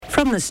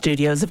From the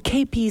studios of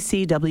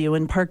KPCW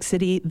in Park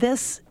City,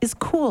 this is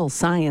Cool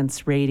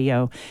Science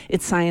Radio.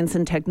 It's science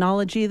and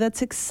technology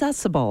that's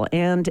accessible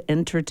and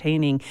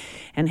entertaining.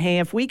 And hey,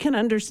 if we can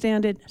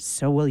understand it,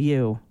 so will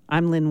you.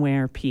 I'm Lynn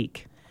Ware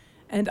Peak.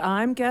 And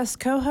I'm guest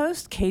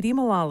co-host Katie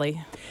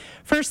Mullally.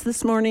 First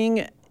this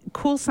morning,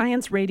 Cool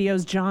Science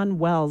Radio's John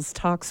Wells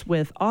talks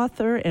with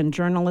author and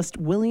journalist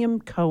William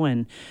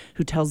Cohen,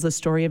 who tells the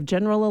story of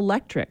General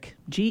Electric,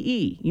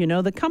 GE,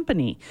 the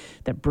company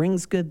that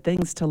brings good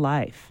things to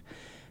life.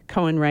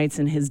 Cohen writes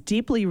in his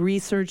deeply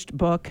researched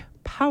book,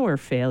 Power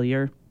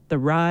Failure, The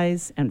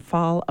Rise and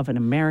Fall of an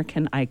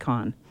American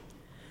Icon.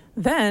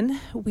 Then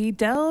we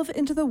delve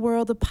into the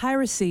world of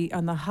piracy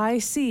on the high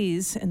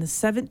seas in the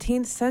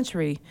 17th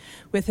century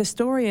with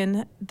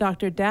historian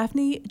Dr.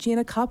 Daphne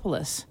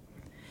Giannakopoulos.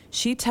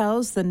 She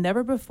tells the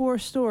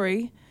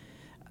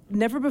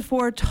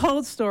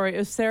never-before-told story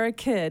of Sarah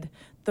Kidd,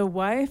 the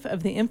wife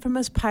of the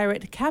infamous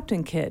pirate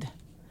Captain Kidd.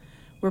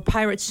 Were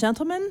pirates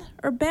gentlemen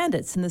or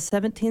bandits in the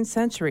 17th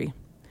century?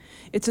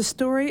 It's a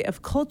story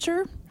of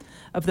culture,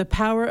 of the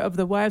power of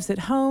the wives at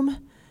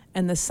home,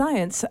 and the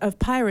science of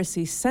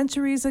piracy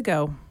centuries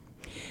ago.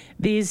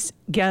 These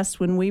guests,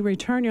 when we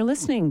return, you're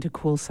listening to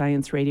Cool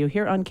Science Radio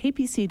here on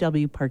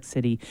KPCW Park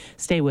City.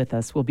 Stay with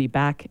us. We'll be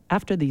back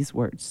after these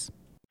words.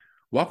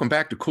 Welcome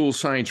back to Cool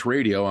Science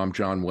Radio. I'm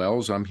John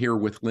Wells. I'm here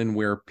with Lynn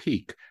Ware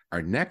Peak.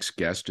 Our next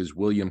guest is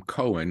William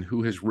Cohen,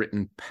 who has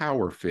written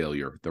Power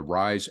Failure, The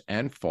Rise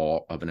and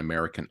Fall of an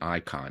American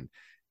Icon.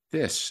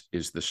 This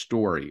is the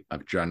story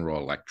of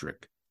General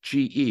Electric,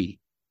 GE,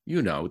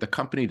 the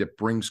company that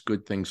brings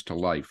good things to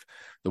life.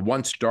 The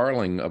once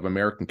darling of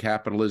American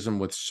capitalism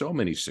with so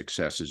many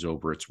successes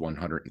over its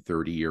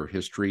 130-year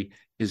history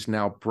is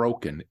now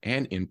broken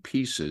and in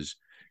pieces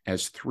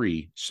as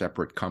three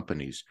separate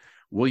companies.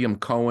 William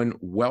Cohen,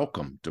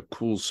 welcome to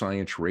Cool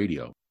Science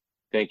Radio.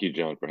 Thank you,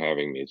 John, for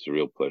having me. It's a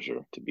real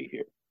pleasure to be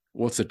here.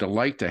 Well, it's a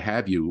delight to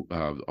have you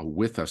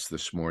with us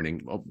this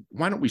morning.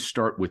 Why don't we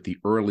start with the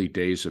early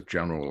days of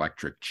General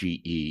Electric,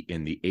 GE,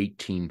 in the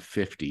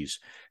 1850s?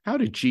 How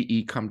did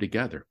GE come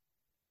together?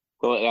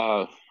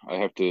 Well, I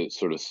have to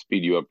sort of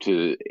speed you up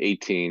to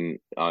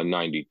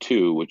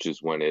 1892, which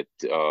is when it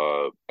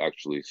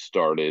actually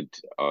started.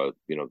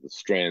 The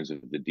strands of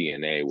the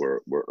DNA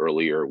were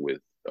earlier with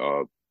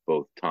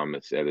both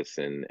Thomas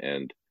Edison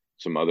and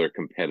some other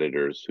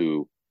competitors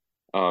who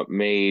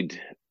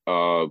made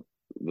the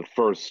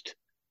first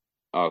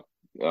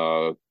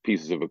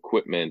pieces of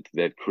equipment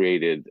that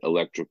created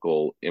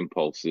electrical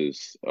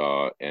impulses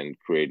and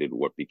created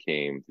what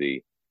became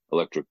the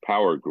electric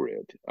power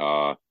grid.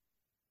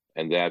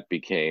 And that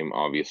became,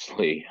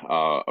 obviously,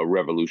 a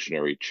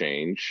revolutionary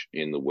change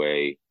in the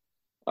way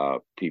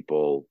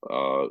people,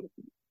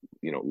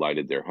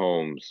 lighted their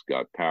homes,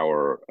 got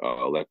power.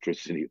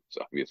 Electricity was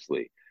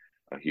obviously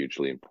a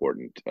hugely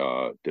important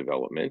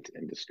development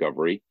and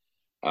discovery.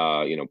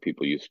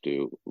 People used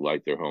to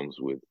light their homes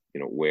with,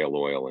 whale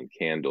oil and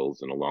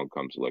candles, and along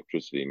comes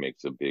electricity,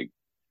 makes a big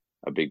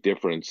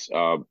difference.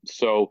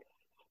 So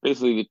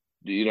basically,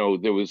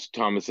 there was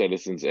Thomas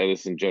Edison's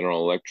Edison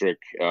General Electric,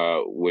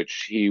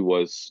 which he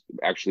was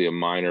actually a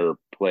minor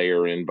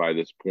player in by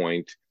this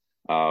point.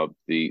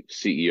 The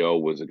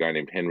CEO was a guy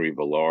named Henry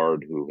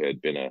Villard, who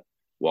had been a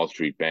Wall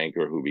Street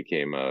banker who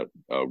became a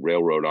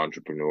railroad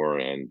entrepreneur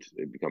and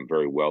had become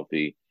very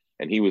wealthy.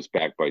 And he was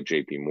backed by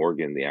J.P.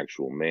 Morgan, the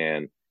actual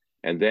man.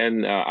 And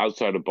then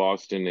outside of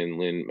Boston in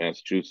Lynn,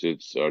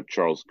 Massachusetts,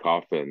 Charles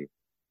Coffin,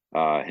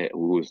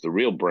 who was the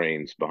real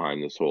brains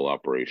behind this whole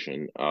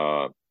operation,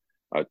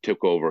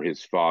 took over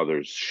his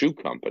father's shoe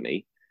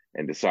company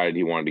and decided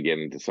he wanted to get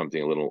into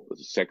something a little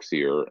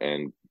sexier,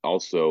 and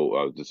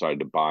also decided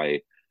to buy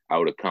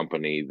out a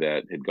company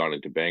that had gone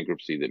into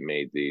bankruptcy that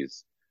made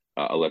these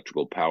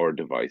electrical power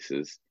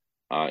devices.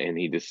 And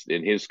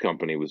his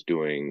company was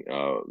doing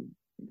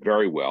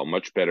very well,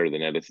 much better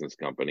than Edison's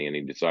company. And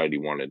he decided he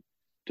wanted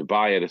to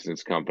buy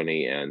Edison's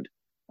company, and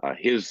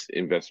his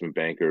investment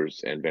bankers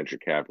and venture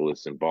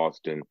capitalists in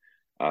Boston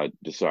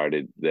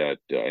decided that,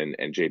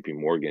 and J.P.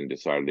 Morgan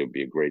decided it would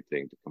be a great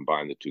thing to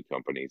combine the two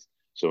companies.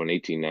 So in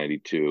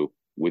 1892,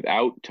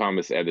 without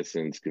Thomas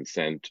Edison's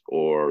consent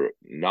or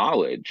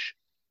knowledge,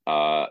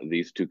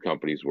 these two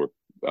companies were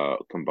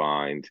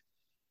combined.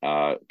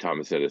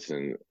 Thomas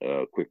Edison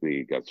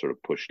quickly got sort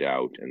of pushed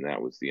out, and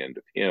that was the end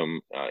of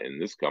him in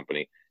this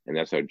company. And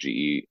that's how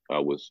GE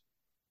was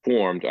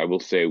formed. I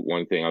will say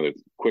one thing other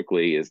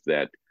quickly is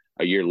that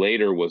a year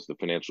later was the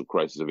financial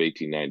crisis of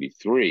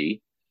 1893,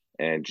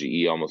 and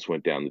GE almost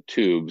went down the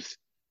tubes.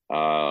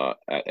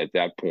 At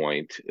that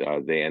point,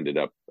 they ended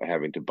up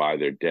having to buy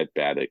their debt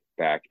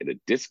back at a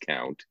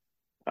discount,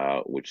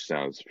 which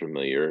sounds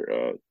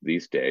familiar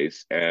these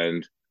days,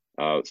 and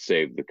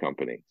saved the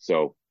company.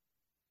 So,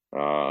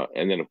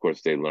 and then of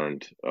course they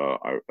learned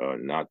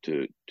not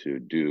to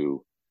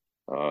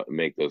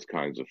make those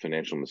kinds of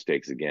financial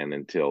mistakes again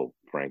until,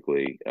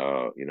 frankly,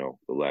 the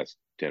last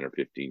 10 or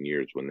 15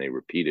 years, when they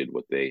repeated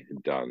what they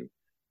had done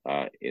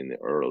in the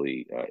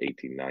early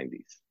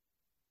 1890s.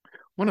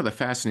 One of the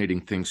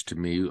fascinating things to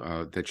me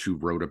that you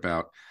wrote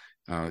about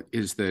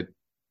is that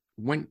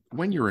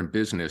when you're in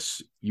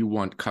business, you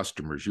want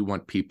customers, you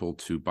want people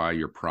to buy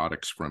your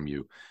products from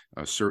you.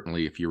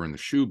 Certainly, if you're in the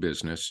shoe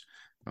business,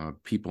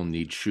 people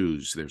need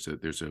shoes.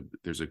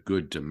 There's a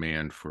good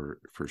demand for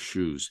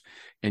shoes.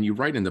 And you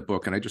write in the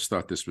book, and I just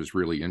thought this was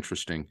really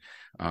interesting.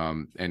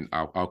 And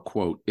I'll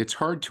quote: "It's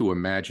hard to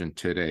imagine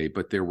today,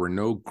 but there were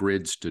no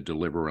grids to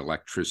deliver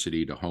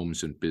electricity to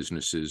homes and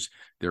businesses.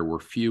 There were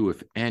few,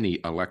 if any,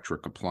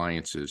 electric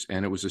appliances,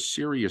 and it was a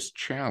serious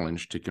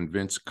challenge to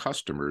convince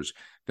customers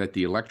that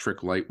the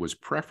electric light was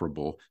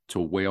preferable to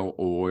whale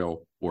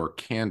oil or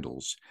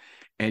candles."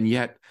 And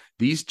yet,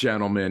 these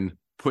gentlemen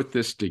put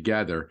this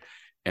together.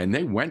 And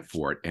they went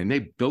for it, and they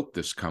built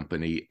this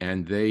company,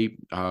 and they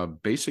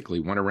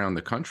basically went around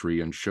the country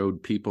and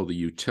showed people the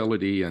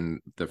utility and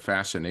the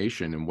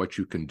fascination and what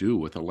you can do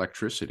with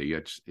electricity.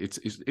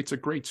 It's a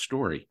great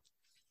story.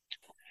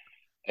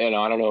 And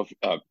I don't know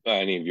if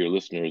any of your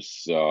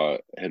listeners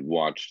had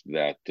watched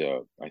that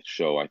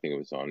show. I think it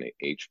was on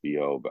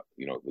HBO, but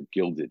The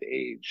Gilded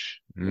Age,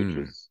 which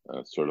was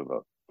sort of a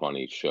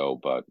funny show,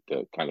 but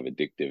kind of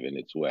addictive in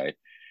its way.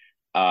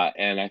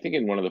 And I think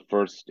in one of the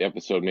first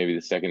episode, maybe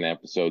the second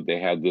episode, they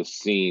had this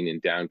scene in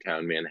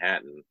downtown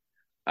Manhattan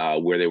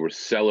where they were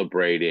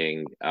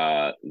celebrating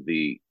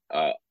the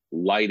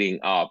lighting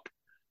up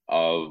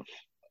of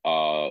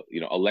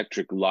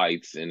electric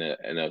lights in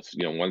a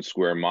 1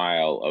 square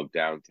mile of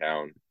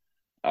downtown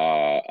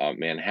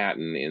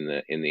Manhattan in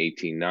the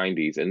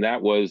 1890s, and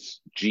that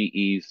was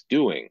GE's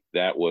doing.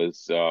 That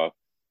was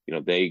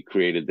they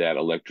created that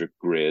electric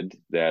grid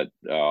that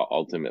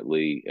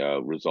ultimately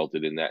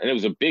resulted in that, and it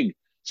was a big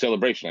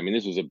celebration. I mean,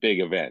 this was a big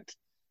event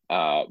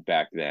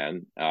back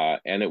then,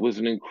 and it was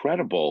an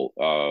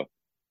incredible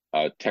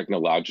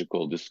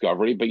technological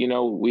discovery. But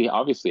we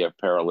obviously have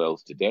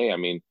parallels today. I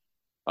mean,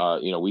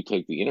 we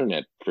take the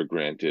internet for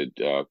granted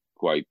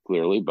quite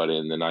clearly, but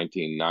in the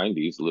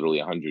 1990s, literally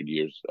 100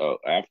 years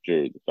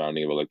after the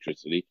founding of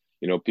electricity,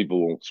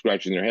 people were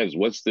scratching their heads.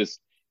 What's this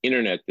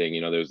internet thing?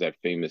 There's that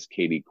famous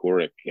Katie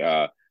Couric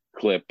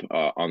clip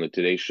on the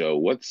Today Show.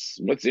 What's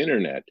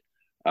internet?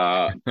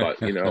 But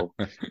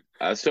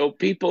so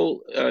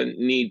people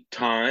need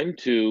time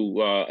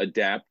to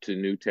adapt to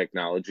new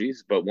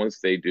technologies, but once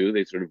they do,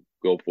 they sort of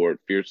go for it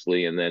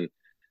fiercely and then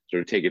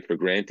sort of take it for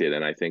granted.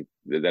 And I think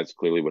that's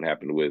clearly what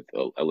happened with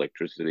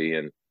electricity,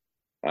 and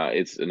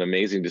it's an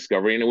amazing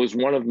discovery, and it was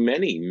one of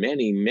many,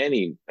 many,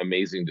 many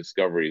amazing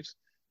discoveries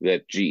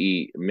that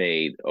GE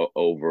made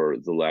over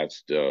the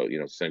last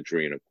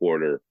century and a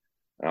quarter,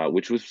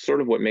 which was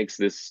sort of what makes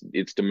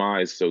its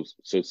demise so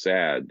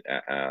sad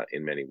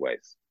in many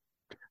ways.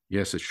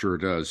 Yes, it sure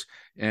does.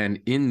 And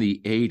in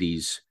the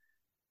 80s,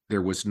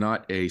 there was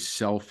not a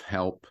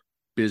self-help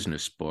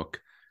business book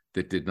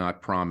that did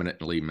not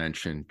prominently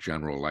mention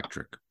General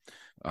Electric.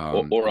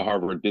 Or a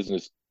Harvard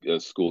Business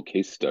School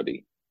case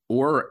study.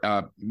 Or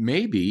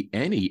maybe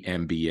any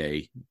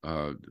MBA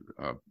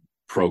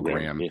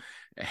program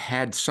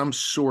had some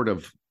sort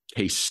of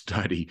case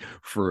study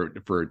for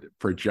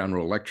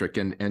General Electric.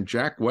 And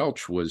Jack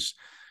Welch was,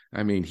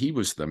 he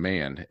was the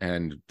man.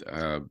 And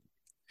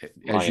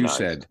as you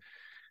said,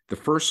 the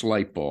first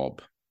light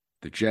bulb,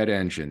 the jet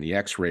engine, the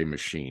X-ray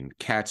machine,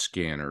 CAT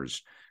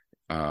scanners,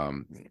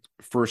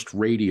 first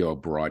radio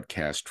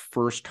broadcast,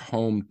 first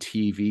home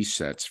TV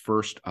sets,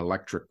 first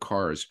electric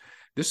cars.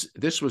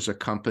 This was a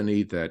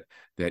company that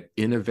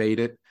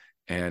innovated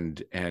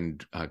and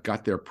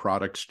got their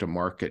products to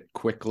market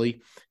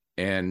quickly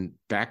and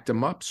backed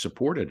them up,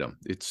 supported them.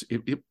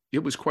 It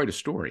was quite a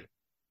story.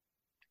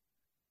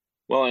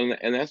 Well,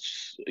 and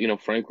that's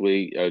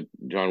frankly,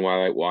 John,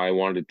 why I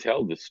wanted to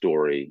tell the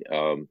story.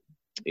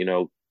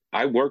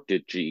 I worked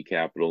at GE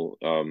Capital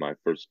my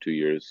first 2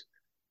 years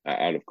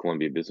out of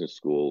Columbia Business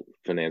School,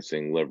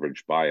 financing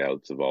leverage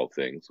buyouts of all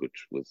things,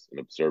 which was an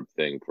absurd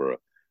thing for a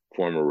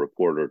former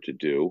reporter to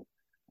do,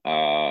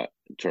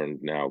 turned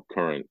now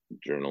current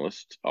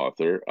journalist,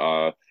 author.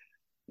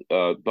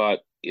 But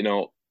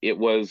it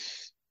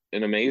was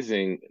an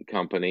amazing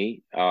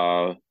company.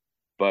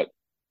 But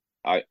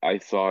I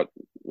thought,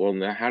 well,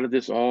 now how did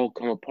this all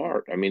come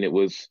apart? I mean, it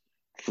was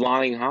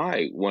flying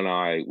high when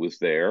I was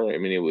there. I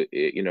mean,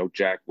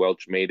 Jack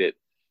Welch made it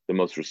the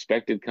most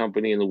respected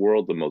company in the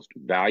world, the most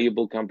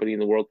valuable company in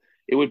the world.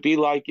 It would be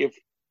like if,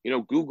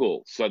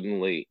 Google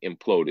suddenly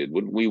imploded.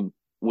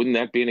 Wouldn't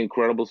that be an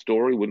incredible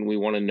story? Wouldn't we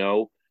want to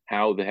know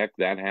how the heck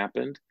that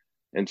happened?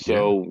 And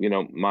so,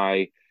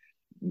 my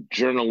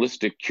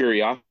journalistic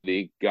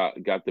curiosity got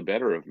the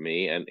better of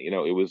me, and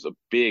it was a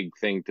big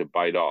thing to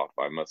bite off.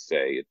 I must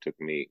say, it took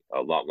me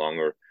a lot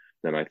longer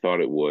than I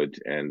thought it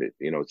would, and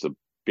it's a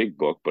big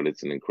book, but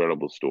it's an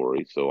incredible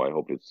story. So I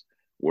hope it's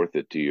worth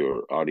it to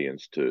your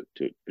audience to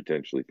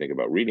potentially think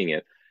about reading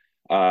it.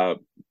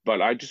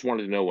 But I just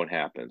wanted to know what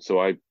happened, so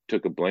I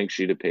took a blank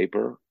sheet of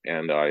paper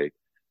and I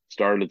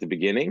started at the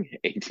beginning,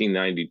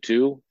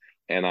 1892.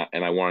 And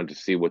I wanted to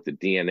see what the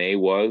DNA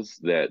was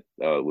that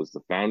was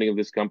the founding of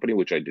this company,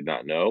 which I did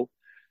not know.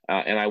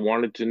 And I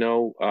wanted to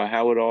know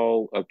how it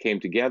all came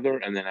together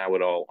and then how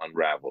it all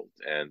unraveled.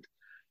 And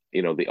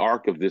the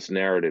arc of this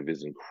narrative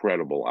is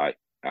incredible.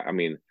 I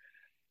mean,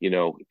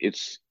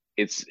 it's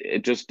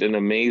just an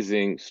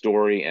amazing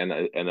story, and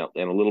a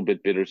little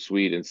bit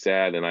bittersweet and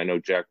sad. And I know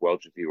Jack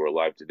Welch, if he were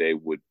alive today,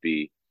 would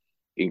be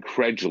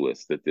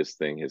incredulous that this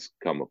thing has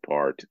come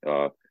apart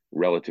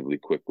relatively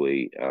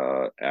quickly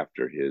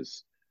after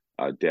his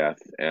death.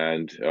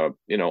 And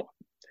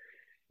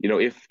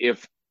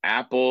if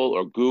Apple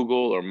or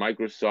Google or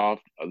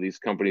Microsoft, these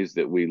companies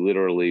that we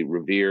literally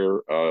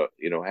revere,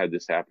 had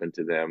this happen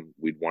to them,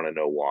 we'd want to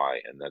know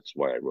why, and that's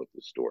why I wrote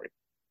this story.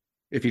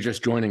 If you're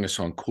just joining us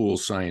on Cool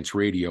Science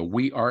Radio,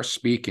 we are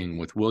speaking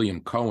with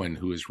William Cohen,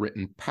 who has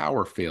written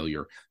Power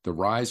Failure: The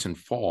Rise and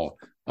Fall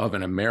of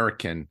an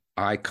American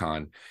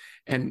Icon.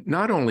 And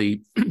not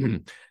only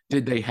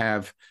did they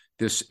have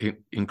this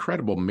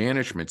incredible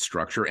management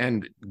structure,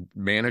 and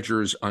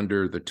managers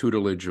under the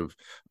tutelage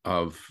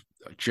of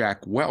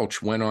Jack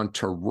Welch went on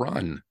to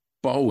run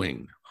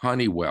Boeing,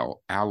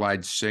 Honeywell,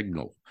 Allied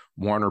Signal,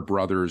 Warner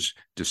Brothers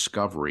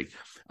Discovery.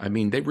 I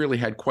mean, they really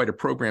had quite a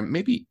program.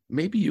 Maybe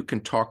you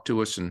can talk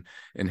to us and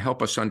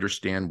help us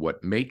understand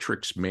what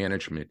matrix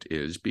management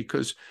is,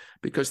 because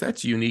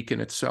that's unique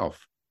in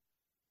itself.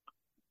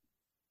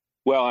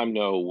 Well, I'm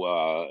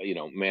no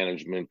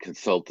management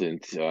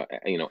consultant,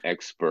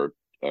 expert,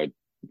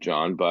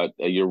 John, but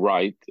you're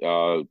right.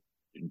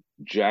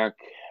 Jack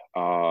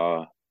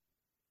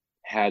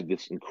had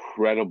this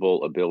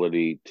incredible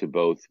ability to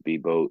be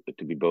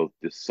both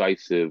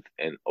decisive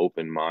and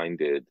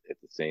open-minded at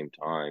the same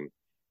time.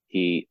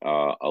 He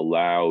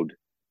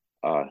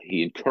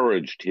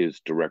encouraged his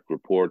direct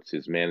reports,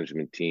 his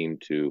management team,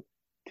 to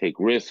take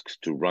risks,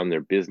 to run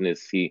their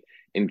business. He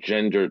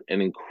engendered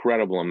an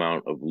incredible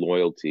amount of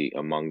loyalty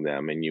among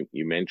them. And you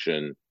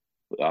mentioned,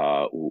 who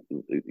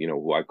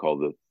I call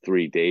the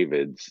three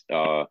Davids.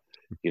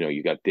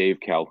 You got Dave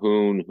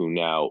Calhoun, who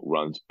now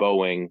runs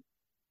Boeing.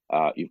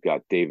 You've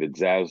got David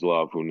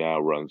Zaslav, who now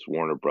runs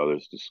Warner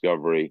Brothers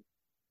Discovery.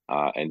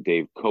 And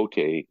Dave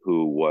Cote,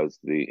 who was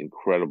the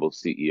incredible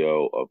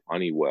CEO of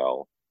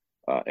Honeywell,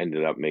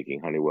 ended up making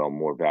Honeywell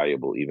more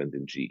valuable even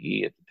than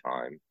GE at the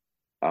time,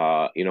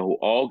 who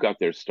all got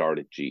their start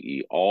at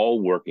GE,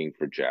 all working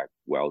for Jack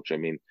Welch. I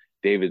mean,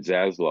 David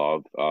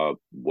Zaslav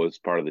was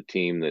part of the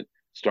team that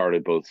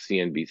started both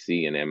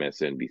CNBC and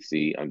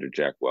MSNBC under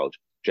Jack Welch.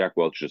 Jack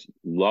Welch just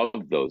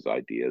loved those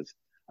ideas.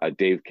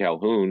 Dave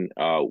Calhoun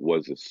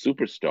was a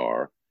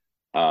superstar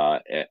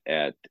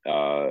at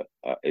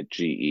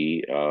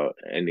GE,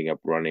 ending up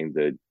running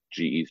the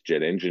GE's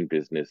jet engine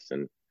business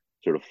and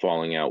sort of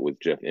falling out with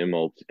Jeff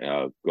Immelt,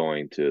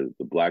 going to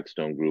the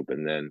Blackstone Group,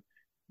 and then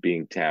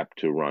being tapped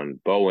to run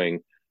Boeing.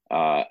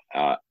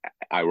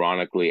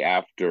 Ironically,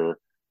 after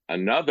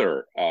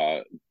another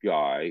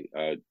guy,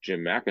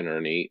 Jim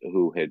McInerney,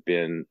 who had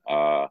been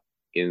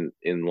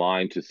in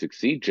line to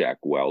succeed Jack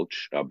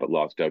Welch, but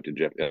lost out to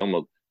Jeff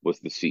Immelt, was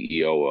the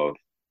CEO of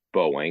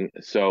Boeing.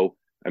 So,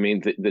 I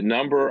mean, the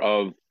number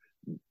of,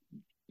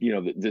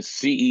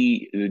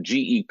 the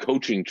GE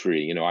coaching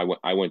tree.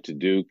 I went to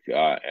Duke,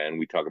 and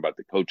we talk about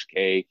the Coach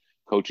K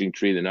coaching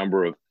tree. The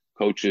number of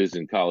coaches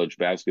in college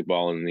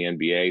basketball and the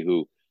NBA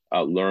who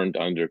learned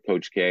under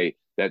Coach K.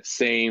 That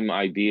same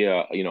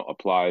idea,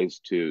 applies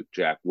to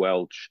Jack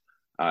Welch,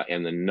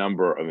 and the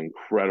number of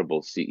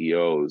incredible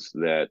CEOs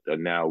that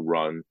now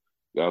run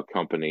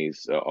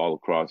companies all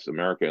across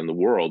America and the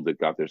world that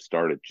got their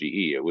start at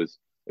GE. It was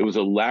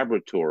a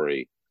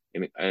laboratory,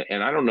 and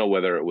I don't know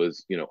whether it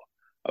was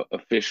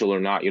official or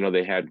not.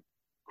 They had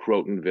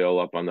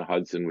Crotonville up on the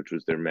Hudson, which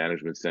was their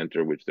management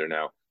center, which they're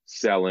now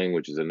selling,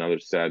 which is another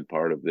sad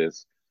part of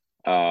this.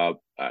 I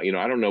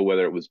don't know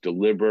whether it was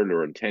deliberate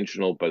or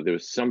intentional, but there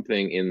was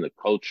something in the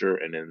culture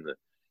and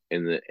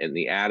in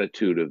the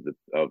attitude of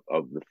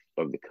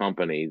the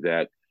company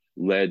that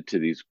led to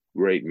these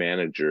great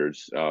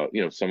managers,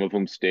 some of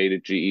whom stayed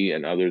at GE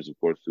and others, of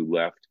course, who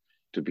left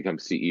to become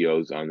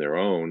CEOs on their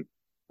own.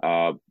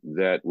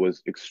 That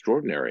was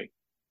extraordinary.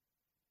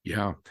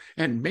 Yeah.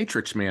 And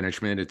matrix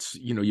management, it's,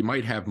 you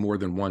might have more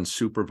than one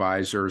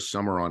supervisor.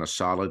 Some are on a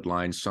solid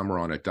line, some are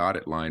on a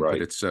dotted line, right.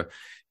 But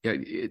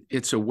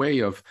it's a way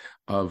of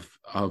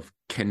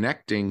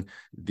connecting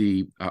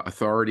the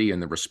authority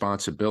and the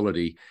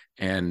responsibility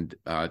and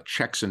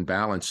checks and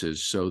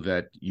balances so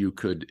that you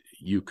could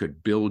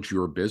build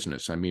your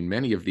business. I mean,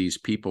 many of these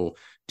people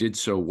did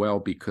so well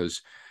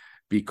because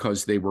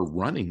they were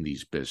running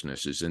these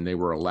businesses and they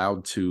were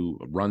allowed to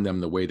run them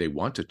the way they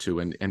wanted to.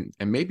 And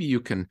maybe you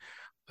can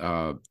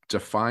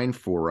define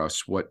for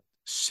us what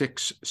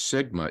Six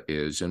Sigma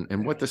is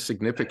and what the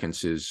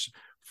significance is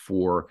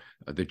for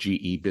the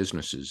GE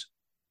businesses.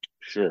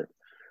 Sure.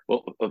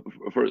 Well,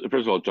 first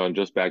of all, John,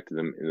 just back to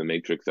the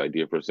matrix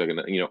idea for a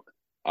second.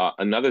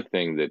 Another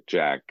thing that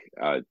Jack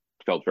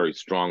felt very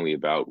strongly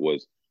about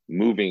was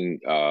moving.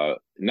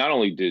 Not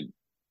only did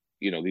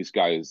these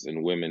guys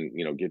and women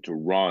get to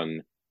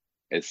run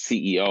as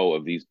CEO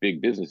of these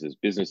big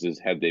businesses,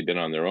 had they been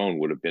on their own,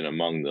 would have been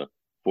among the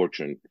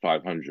Fortune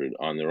 500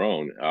 on their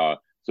own.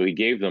 So he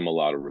gave them a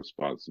lot of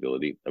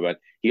responsibility, but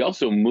he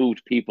also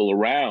moved people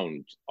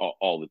around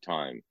all the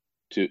time.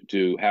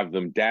 to have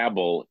them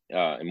dabble,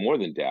 and more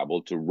than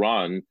dabble, to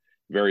run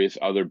various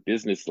other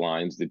business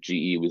lines that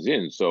GE was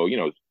in. So,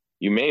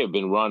 you may have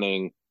been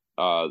running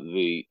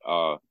the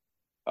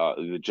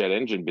jet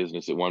engine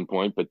business at one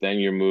point, but then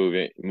you're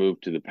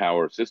moved to the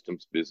power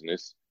systems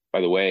business.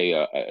 By the way,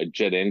 a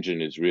jet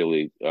engine is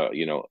really,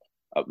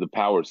 the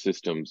power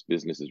systems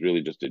business is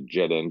really just a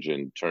jet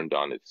engine turned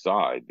on its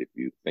side, if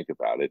you think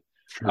about it.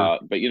 Sure.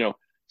 But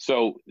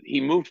so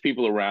he moved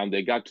people around.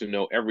 They got to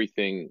know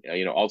everything,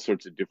 all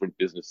sorts of different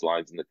business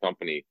lines in the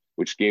company,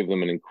 which gave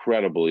them an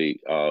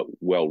incredibly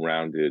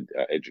well-rounded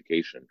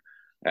education.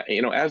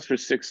 As for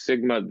Six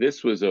Sigma,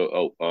 this was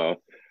a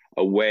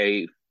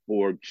way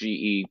for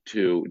GE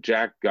to.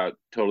 Jack got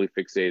totally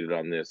fixated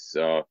on this.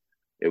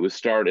 It was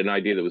an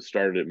idea that was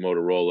started at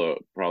Motorola,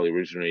 probably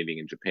originating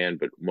in Japan,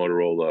 but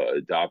Motorola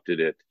adopted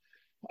it.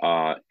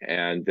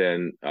 And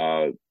then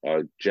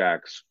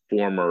Jack's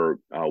former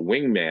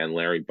wingman,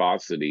 Larry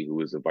Bossidy, who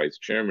was the vice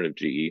chairman of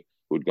GE,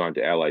 who had gone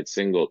to Allied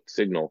Signal,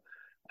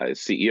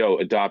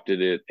 CEO,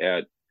 adopted it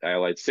at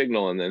Allied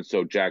Signal. And then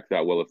so Jack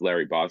thought, well, if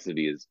Larry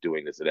Bossidy is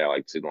doing this at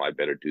Allied Signal, I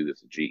better do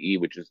this at GE,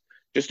 which is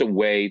just a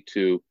way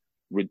to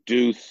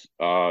reduce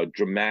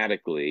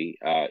dramatically,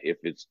 if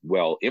it's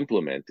well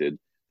implemented,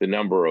 the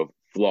number of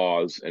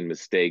flaws and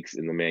mistakes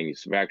in the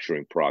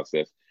manufacturing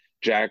process.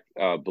 Jack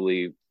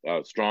believed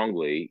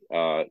strongly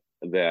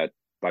that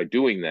by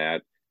doing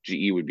that,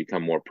 GE would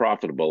become more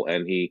profitable,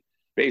 and he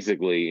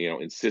basically,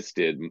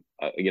 insisted,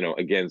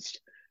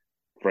 against,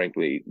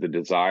 frankly, the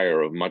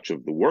desire of much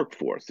of the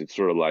workforce. It's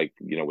sort of like,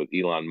 with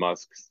Elon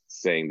Musk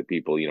saying to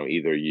people,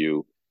 either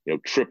you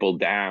triple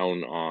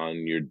down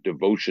on your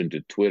devotion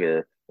to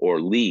Twitter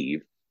or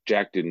leave.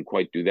 Jack didn't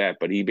quite do that,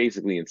 but he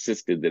basically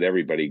insisted that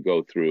everybody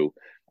go through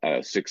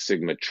Six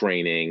Sigma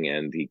training,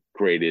 and he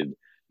created,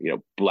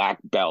 black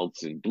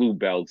belts and blue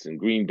belts and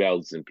green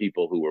belts and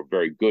people who were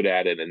very good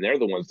at it. And they're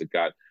the ones that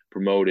got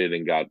promoted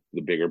and got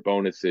the bigger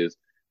bonuses.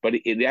 But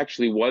it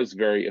actually was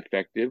very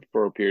effective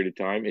for a period of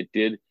time. It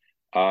did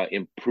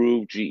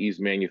improve GE's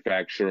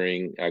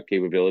manufacturing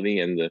capability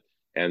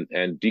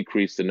and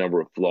decrease the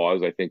number of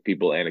flaws. I think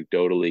people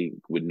anecdotally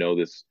would know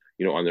this,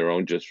 on their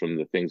own, just from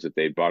the things that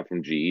they bought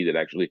from GE that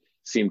actually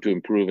seemed to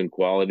improve in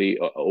quality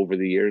over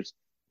the years.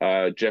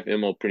 Jeff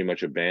Immelt pretty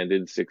much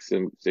abandoned Six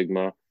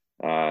Sigma,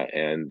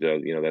 and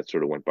that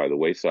sort of went by the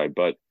wayside.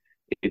 But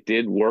it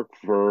did work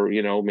for,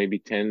 maybe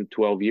 10,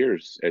 12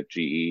 years at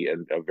GE,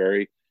 and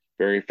very,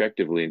 very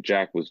effectively. And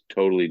Jack was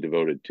totally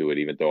devoted to it,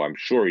 even though I'm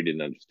sure he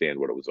didn't understand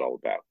what it was all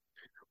about.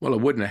 Well,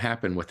 it wouldn't have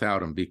happened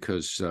without him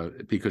because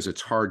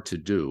it's hard to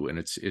do, and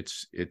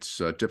it's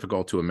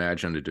difficult to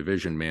imagine a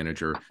division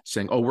manager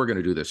saying, "Oh, we're going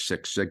to do this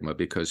Six Sigma,"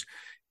 because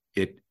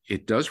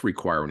it does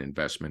require an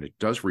investment. It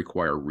does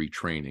require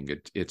retraining.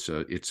 It's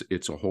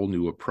a whole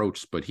new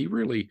approach. But he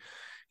really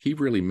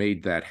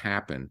made that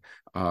happen.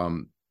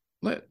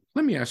 Let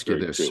me ask you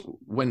this: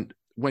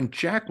 when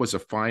Jack was a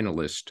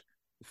finalist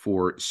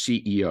for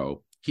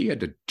CEO, he had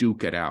to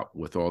duke it out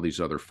with all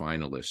these other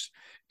finalists.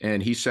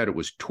 And he said it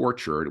was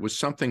torture. It was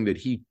something that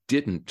he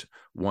didn't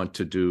want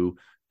to do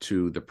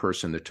to the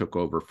person that took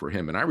over for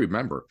him. And I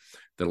remember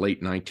the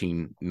late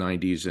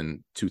 1990s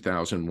and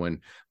 2000 when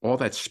all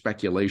that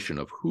speculation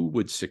of who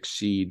would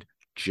succeed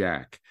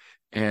Jack.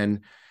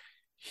 And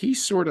he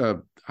sort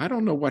of, I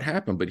don't know what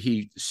happened, but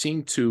he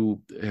seemed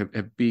to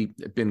have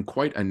been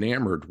quite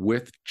enamored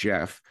with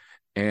Jeff.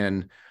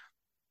 And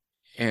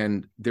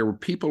there were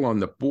people on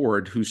the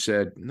board who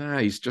said, nah,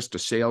 he's just a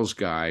sales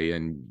guy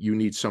and you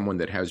need someone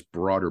that has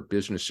broader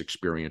business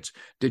experience.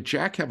 Did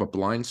Jack have a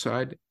blind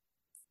side?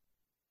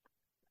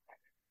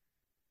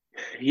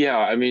 Yeah,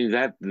 I mean,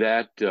 that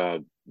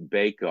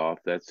bake-off,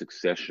 that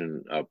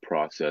succession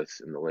process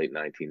in the late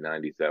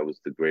 1990s, that was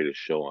the greatest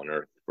show on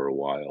earth for a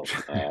while.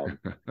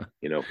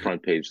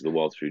 Front page of the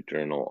Wall Street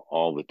Journal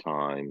all the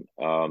time.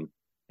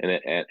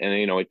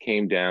 It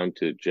came down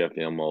to Jeff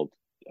Immelt,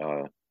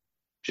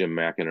 Jim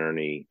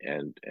McInerney,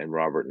 and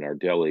Robert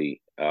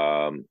Nardelli.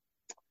 Of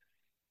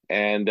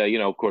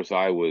course,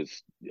 I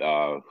was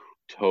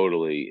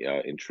totally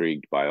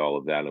intrigued by all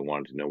of that and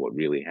wanted to know what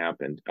really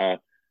happened.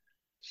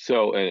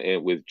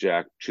 And with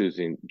Jack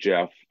choosing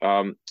Jeff.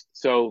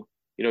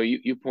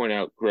 You point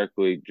out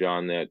correctly,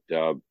 John, that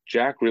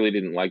Jack really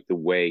didn't like the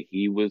way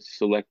he was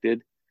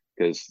selected,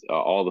 because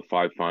all the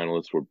 5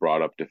 finalists were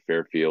brought up to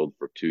Fairfield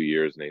for 2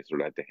 years, and they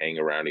sort of had to hang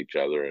around each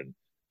other and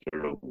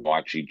sort of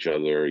watch each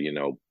other,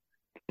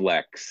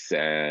 flex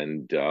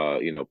and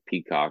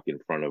peacock in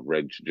front of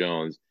Reg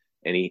Jones,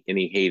 and he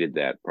hated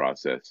that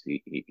process.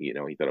 He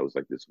thought it was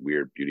like this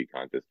weird beauty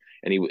contest,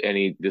 and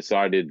he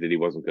decided that he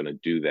wasn't going to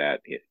do that,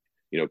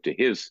 to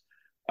his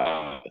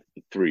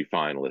 3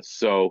 finalists.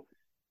 So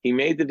he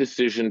made the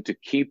decision to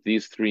keep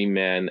these 3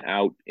 men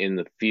out in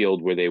the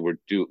field where they were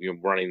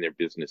running their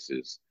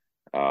businesses.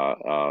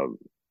 Immelt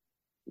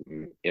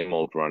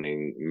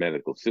running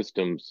medical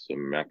systems,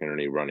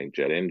 McInerney running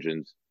jet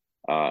engines,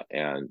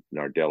 and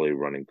Nardelli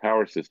running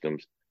power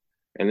systems.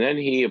 And then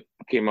he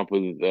came up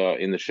with,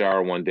 in the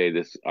shower one day,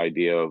 this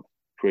idea of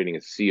creating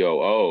a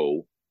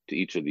COO to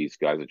each of these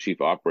guys, a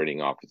chief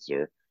operating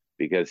officer,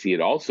 because he had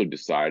also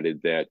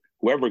decided that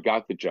whoever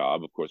got the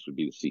job, of course, would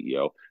be the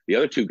CEO. The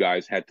other two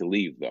guys had to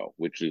leave, though,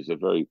 which is a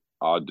very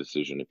odd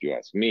decision, if you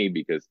ask me,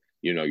 because,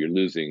 you're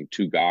losing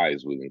two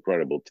guys with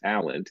incredible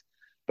talent.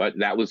 But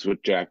that was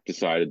what Jack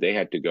decided. They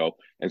had to go.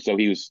 And so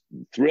he was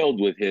thrilled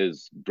with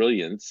his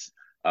brilliance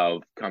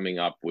of coming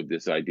up with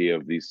this idea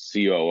of these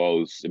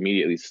COOs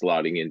immediately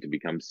slotting in to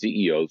become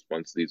CEOs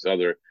once these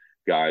other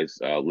guys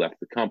left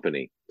the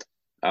company.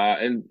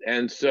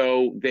 And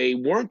so they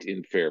weren't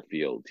in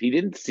Fairfield. He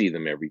didn't see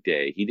them every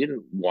day. He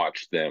didn't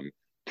watch them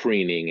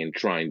preening and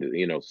trying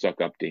to, suck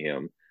up to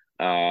him.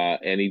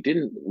 And he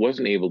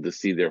wasn't able to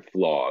see their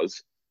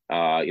flaws,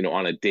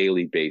 on a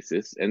daily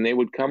basis. And they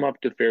would come up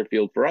to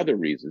Fairfield for other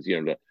reasons,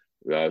 to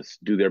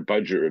do their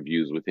budget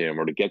reviews with him,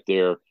 or to get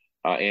their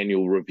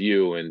annual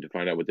review and to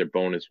find out what their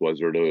bonus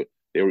was, or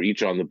they were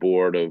each on the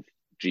board of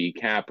GE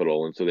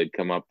Capital. And so they'd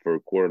come up for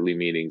quarterly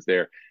meetings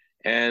there.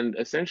 And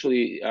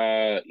essentially,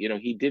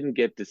 he didn't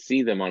get to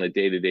see them on a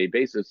day-to-day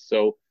basis.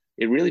 So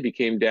it really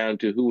became down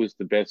to who was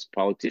the best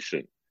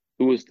politician,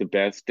 who was the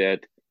best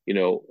at,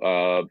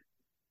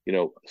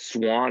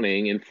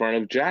 swanning in front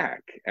of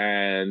Jack,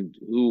 and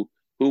who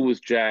was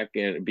Jack,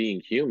 and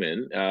being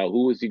human,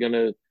 who was he going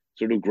to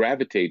sort of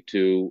gravitate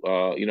to,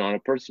 on a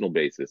personal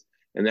basis.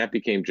 And that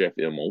became Jeff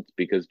Immelt,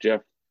 because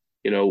Jeff,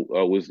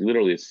 was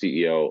literally a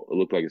CEO,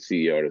 looked like a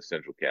CEO at a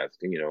Central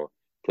Casting,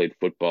 played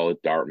football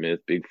at Dartmouth,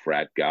 big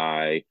frat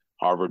guy,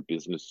 Harvard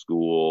Business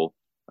School,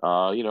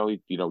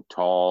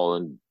 tall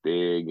and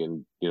big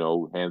and,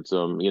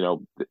 handsome,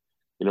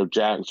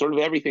 Jack, sort of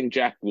everything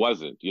Jack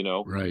wasn't,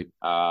 Right.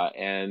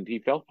 And he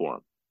fell for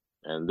him.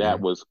 And that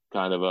was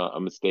kind of a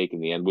mistake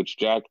in the end, which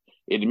Jack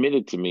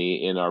admitted to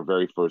me in our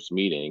very first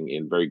meeting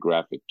in very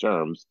graphic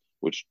terms,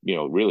 which,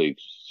 really,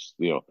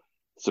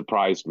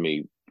 surprised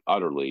me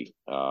utterly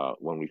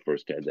when we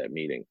first had that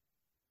meeting.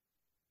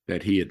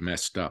 That he had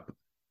messed up.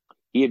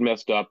 He had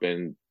messed up,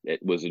 and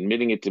it was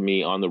admitting it to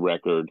me on the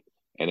record,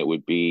 and it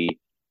would be,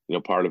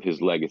 part of his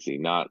legacy,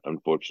 not,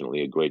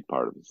 unfortunately, a great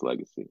part of his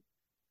legacy.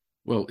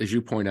 Well, as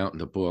you point out in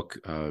the book,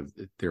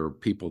 there are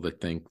people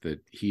that think that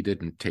he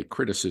didn't take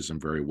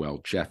criticism very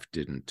well. Jeff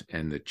didn't,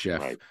 and that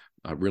Jeff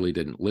really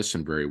didn't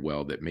listen very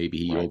well, that maybe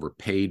he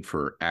overpaid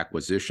for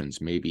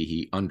acquisitions. Maybe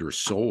he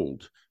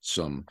undersold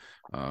some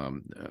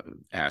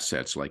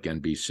assets like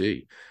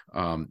NBC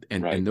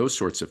and those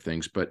sorts of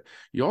things. But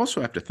you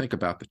also have to think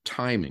about the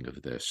timing of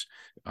this.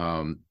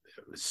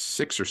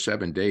 6 or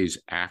 7 days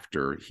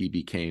after he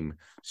became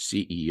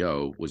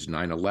CEO was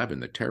 9/11,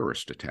 the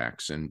terrorist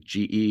attacks, and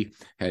GE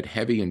had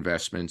heavy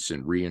investments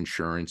in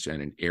reinsurance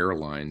and in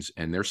airlines,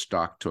 and their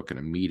stock took an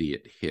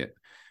immediate hit.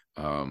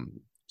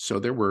 So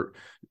there were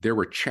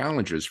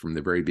challenges from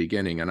the very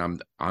beginning, and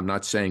I'm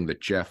not saying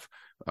that Jeff,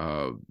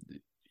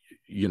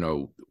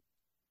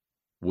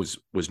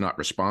 was not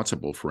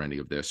responsible for any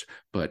of this,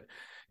 but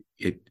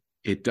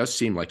it does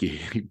seem like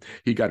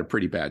he got a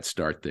pretty bad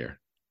start there.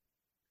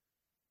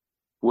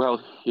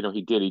 Well,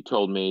 he did. He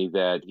told me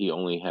that he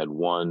only had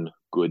one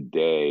good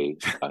day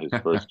his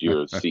first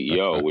year as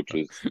CEO, which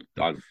was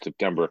on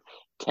September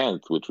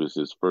 10th, which was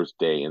his first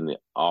day in the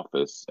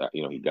office.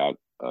 He got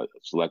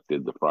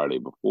selected the Friday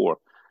before.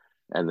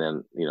 And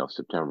then,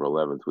 September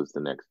 11th was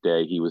the next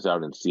day. He was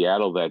out in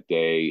Seattle that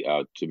day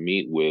to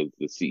meet with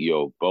the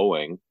CEO of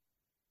Boeing.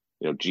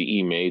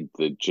 GE made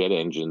the jet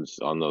engines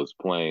on those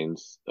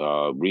planes,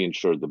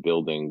 reinsured the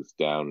buildings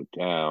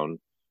downtown.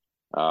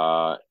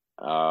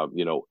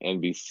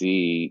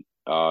 NBC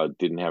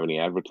didn't have any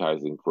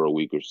advertising for a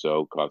week or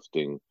so,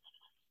 costing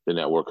the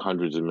network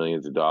hundreds of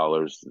millions of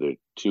dollars. The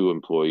 2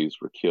 employees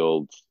were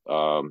killed.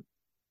 It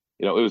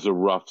was a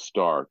rough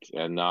start,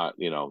 and not,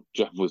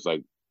 Jeff was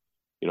like,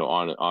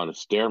 on a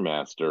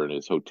Stairmaster in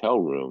his hotel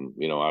room,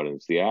 out in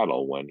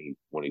Seattle when he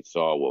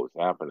saw what was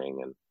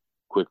happening, and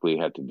quickly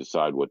had to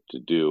decide what to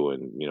do,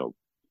 and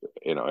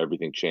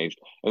everything changed.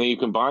 And then you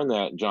combine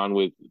that, John,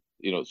 with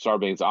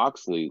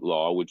Sarbanes-Oxley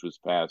law, which was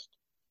passed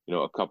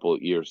a couple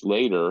of years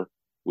later,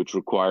 which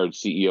required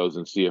CEOs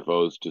and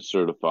CFOs to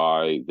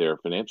certify their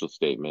financial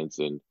statements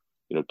and,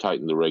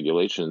 tighten the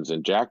regulations.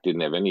 And Jack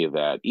didn't have any of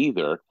that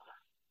either.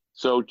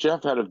 So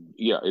Jeff had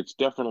it's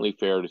definitely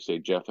fair to say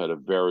Jeff had a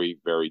very,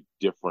 very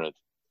different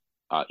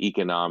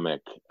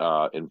economic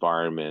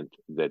environment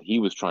that he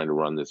was trying to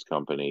run this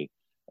company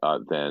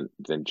than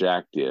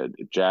Jack did.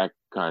 Jack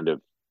kind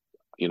of,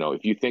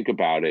 if you think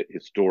about it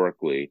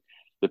historically,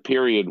 the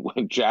period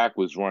when Jack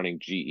was running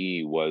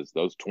GE was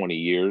those 20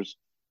 years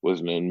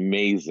was an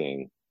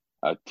amazing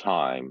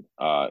time,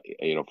 for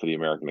the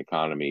American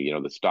economy.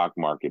 The stock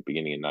market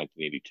beginning in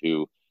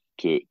 1982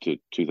 to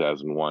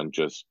 2001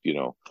 just,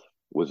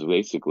 was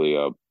basically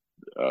a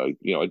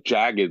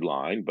jagged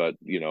line, but,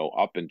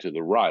 up and to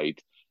the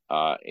right,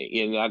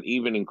 in that,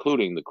 even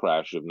including the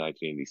crash of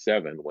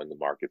 1987, when the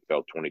market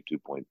fell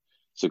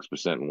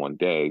 22.6% in one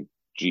day.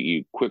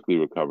 GE quickly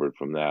recovered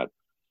from that.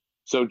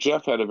 So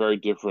Jeff had a very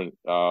different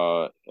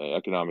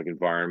economic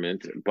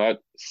environment, but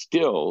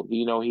still,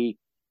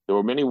 there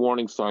were many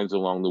warning signs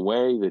along the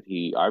way that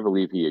I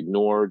believe he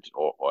ignored,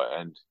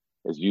 and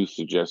as you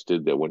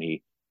suggested, that when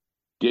he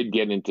did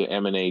get into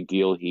M&A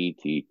deal heat.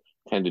 He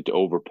tended to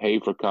overpay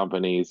for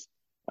companies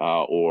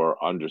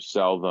or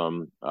undersell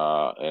them,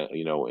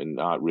 and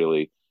not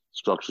really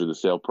structure the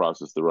sale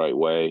process the right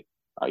way.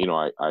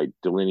 I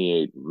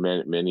delineate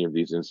many of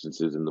these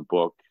instances in the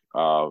book.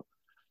 And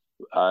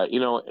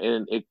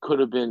it could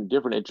have been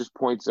different. It just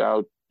points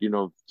out,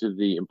 to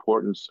the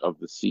importance of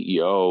the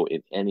CEO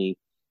in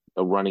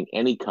running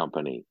any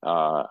company,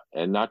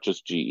 and not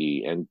just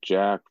GE. And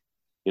Jack,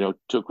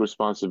 took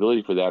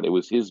responsibility for that. It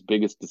was his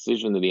biggest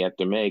decision that he had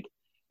to make,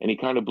 and he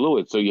kind of blew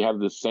it. So you have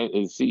the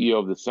CEO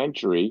of the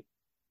century,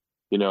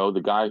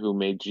 the guy who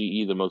made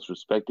GE the most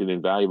respected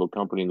and valuable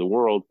company in the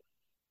world,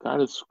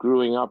 kind of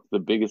screwing up the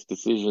biggest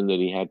decision that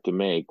he had to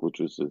make, which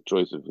was the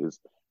choice of his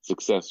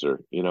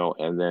successor,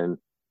 and then,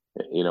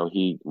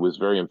 he was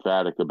very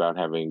emphatic about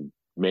having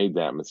made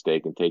that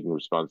mistake and taking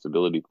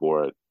responsibility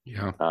for it.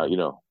 Yeah.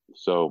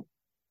 So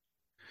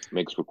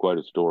makes for quite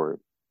a story.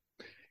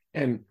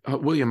 And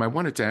William, I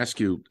wanted to ask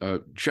you,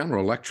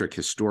 General Electric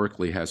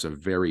historically has a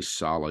very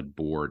solid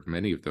board.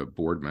 Many of the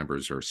board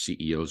members are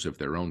CEOs of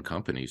their own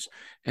companies,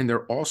 and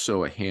they're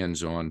also a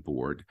hands-on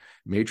board.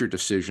 Major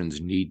decisions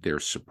need their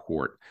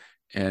support.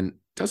 And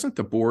doesn't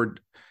the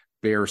board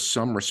bear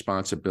some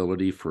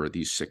responsibility for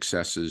these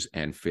successes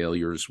and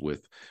failures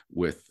with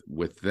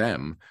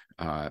them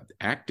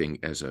acting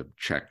as a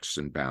checks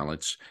and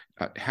balance?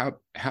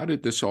 How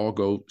did this all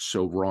go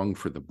so wrong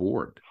for the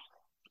board?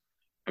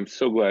 I'm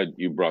so glad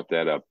you brought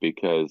that up,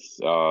 because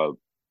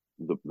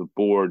the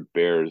board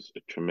bears a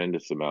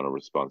tremendous amount of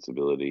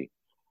responsibility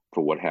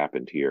for what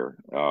happened here.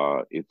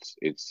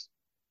 It's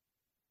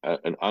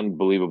an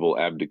unbelievable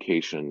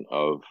abdication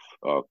of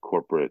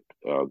corporate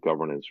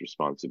governance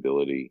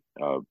responsibility,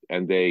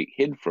 and they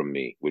hid from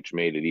me, which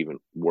made it even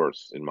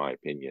worse, in my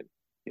opinion.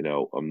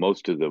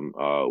 Most of them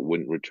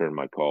wouldn't return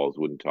my calls,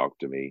 wouldn't talk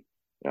to me.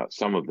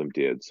 Some of them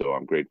did, so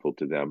I'm grateful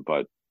to them.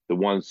 But the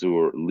ones who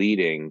were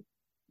leading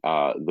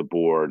the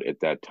board at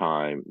that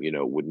time,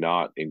 would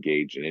not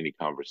engage in any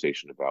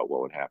conversation about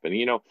what would happen.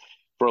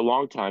 For a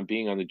long time,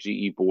 being on the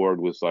GE board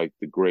was like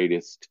the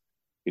greatest,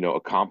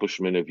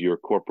 accomplishment of your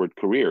corporate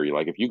career. You're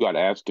like, if you got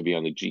asked to be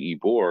on the GE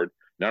board,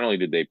 not only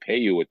did they pay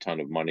you a ton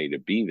of money to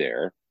be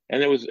there,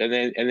 and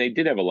they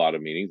did have a lot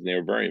of meetings and they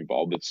were very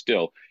involved, but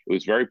still, it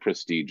was very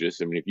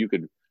prestigious. I mean, if you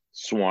could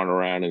swan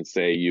around and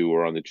say you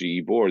were on the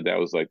GE board, that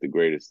was like the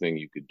greatest thing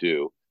you could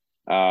do.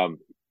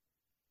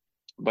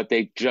 But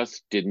they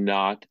just did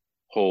not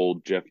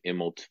hold Jeff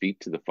Immelt's feet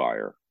to the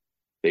fire.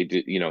 They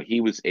did,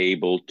 he was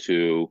able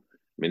to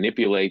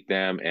manipulate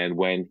them. And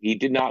when he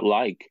did not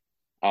like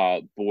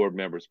board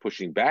members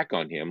pushing back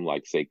on him,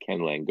 like, say, Ken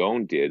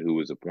Langone did, who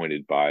was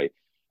appointed by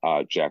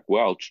Jack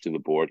Welch to the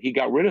board, he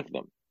got rid of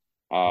them.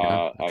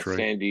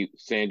 Right.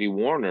 Sandy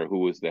Warner, who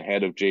was the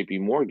head of JP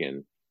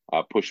Morgan,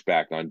 pushed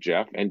back on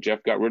Jeff, and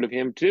Jeff got rid of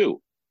him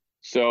too.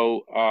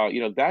 So,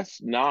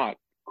 that's not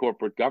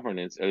corporate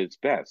governance at its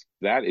best.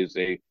 That is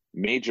a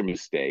major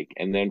mistake.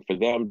 And then for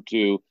them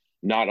to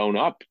not own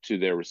up to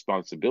their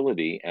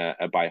responsibility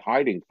by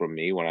hiding from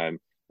me when I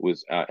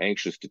was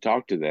anxious to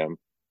talk to them,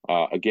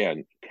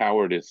 again,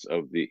 cowardice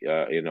of the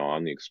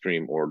on the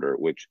extreme order,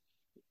 which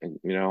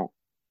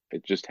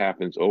it just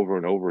happens over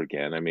and over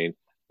again. I mean,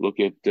 look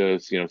at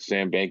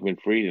Sam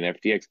Bankman-Fried and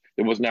FTX.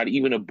 There was not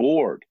even a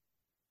board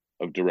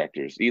of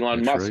directors.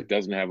 Elon Musk right.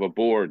 doesn't have a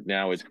board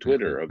now at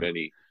Twitter of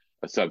any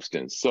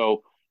substance.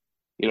 So,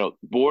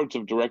 boards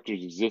of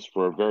directors exist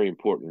for a very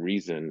important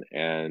reason.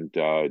 And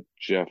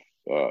Jeff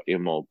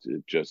Immelt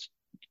just,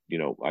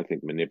 I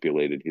think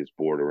manipulated his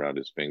board around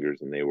his fingers,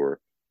 and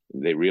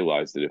they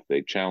realized that if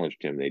they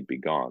challenged him, they'd be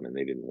gone, and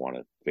they didn't want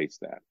to face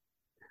that.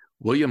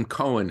 William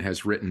Cohen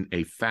has written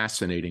a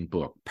fascinating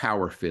book,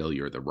 Power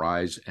Failure: The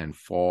Rise and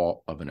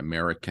Fall of an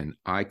American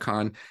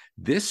Icon.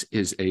 This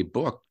is a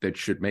book that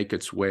should make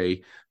its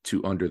way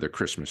to under the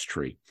Christmas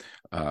tree.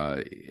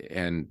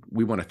 And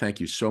we want to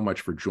thank you so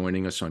much for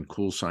joining us on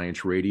Cool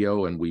Science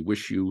Radio, and we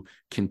wish you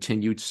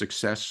continued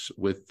success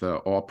with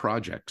all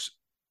projects.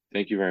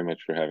 Thank you very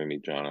much for having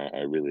me, John.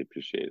 I really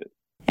appreciate it.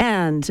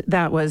 And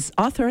that was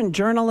author and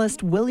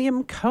journalist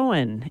William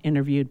Cohen,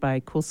 interviewed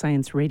by Cool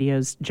Science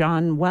Radio's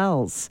John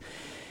Wells.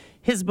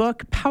 His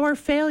book, Power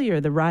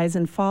Failure: The Rise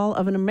and Fall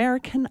of an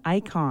American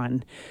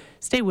Icon.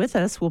 Stay with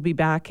us. We'll be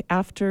back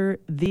after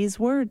these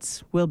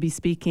words. We'll be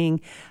speaking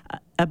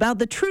about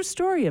the true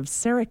story of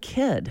Sarah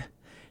Kidd.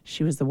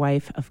 She was the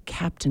wife of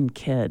Captain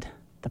Kidd,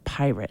 the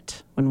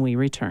pirate, when we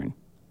return.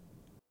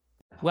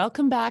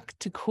 Welcome back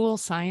to Cool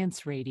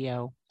Science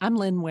Radio. I'm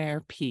Lynn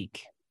Ware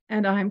Peak.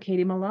 And I'm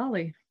Katie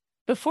Mullally.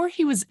 Before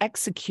he was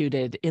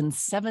executed in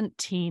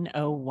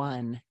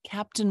 1701,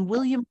 Captain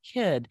William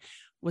Kidd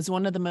was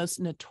one of the most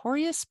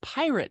notorious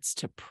pirates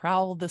to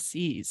prowl the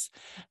seas.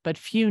 But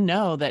few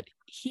know that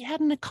he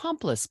had an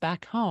accomplice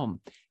back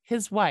home,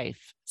 his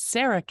wife,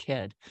 Sarah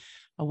Kidd,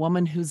 a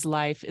woman whose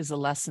life is a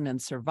lesson in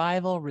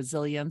survival,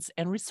 resilience,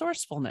 and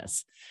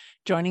resourcefulness.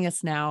 Joining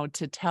us now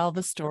to tell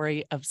the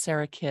story of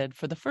Sarah Kidd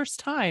for the first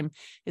time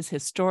is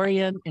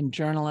historian and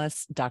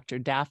journalist Dr.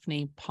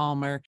 Daphne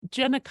Palmer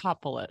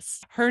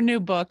Giannakopoulos. Her new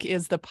book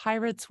is The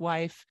Pirate's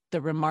Wife,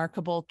 The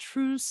Remarkable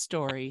True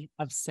Story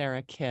of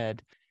Sarah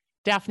Kidd.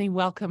 Daphne,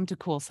 welcome to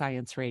Cool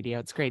Science Radio.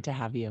 It's great to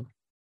have you.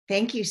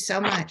 Thank you so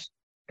much.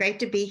 Great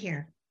to be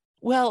here.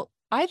 Well,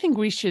 I think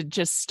we should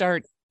just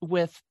start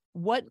with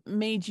what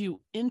made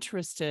you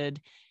interested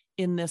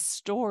in this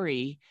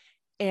story.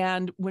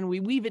 And when we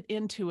weave it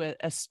into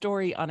a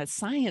story on a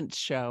science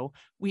show,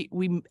 we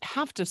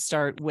have to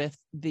start with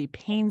the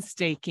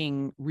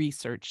painstaking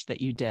research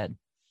that you did.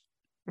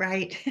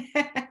 Right.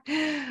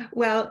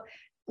 Well,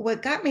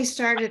 what got me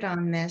started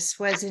on this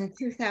was in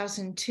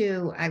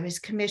 2002, I was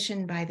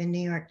commissioned by the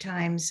New York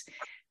Times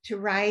to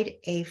write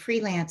a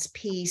freelance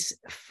piece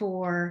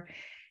for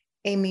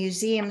a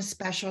museum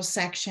special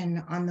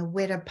section on the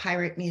Whydah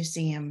Pirate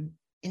Museum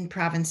in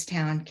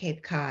Provincetown,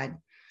 Cape Cod.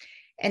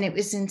 And it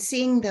was in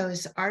seeing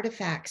those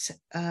artifacts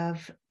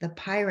of the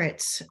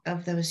pirates,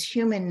 of those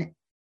human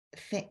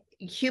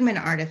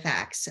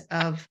artifacts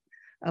of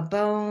a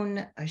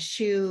bone, a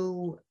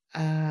shoe,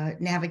 a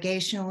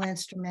navigational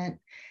instrument,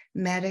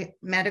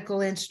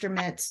 medical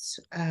instruments,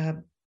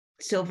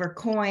 silver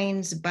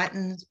coins,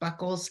 buttons,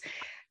 buckles,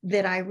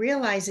 that I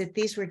realized that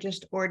these were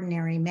just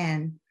ordinary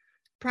men.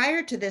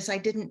 Prior to this, I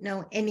didn't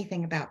know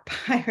anything about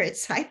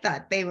pirates. I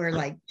thought they were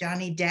like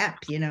Johnny Depp,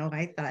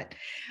 I thought,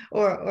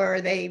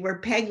 or they were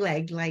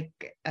peg-legged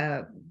like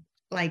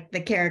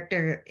the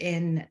character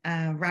in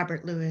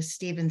Robert Louis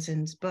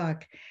Stevenson's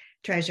book,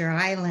 Treasure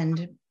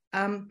Island.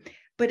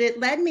 But it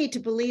led me to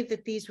believe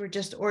that these were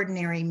just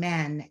ordinary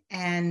men.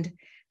 And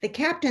the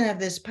captain of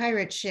this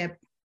pirate ship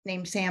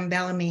named Sam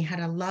Bellamy had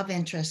a love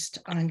interest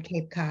on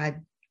Cape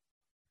Cod.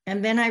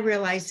 And then I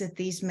realized that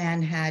these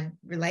men had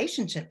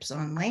relationships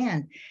on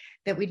land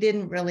that we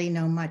didn't really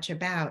know much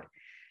about.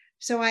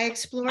 So I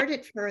explored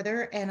it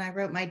further and I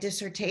wrote my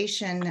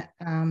dissertation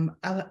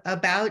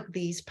about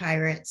these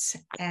pirates.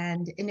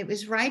 And it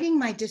was writing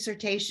my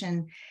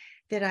dissertation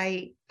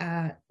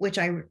that which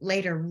I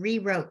later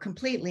rewrote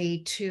completely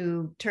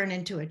to turn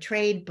into a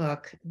trade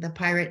book, The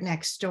Pirate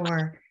Next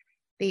Door,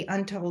 The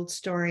Untold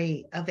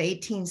Story of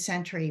 18th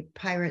Century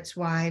Pirates'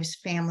 Wives,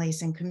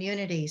 Families, and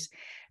Communities,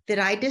 that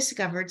I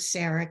discovered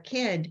Sarah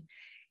Kidd.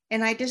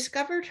 And I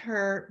discovered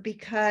her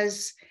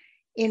because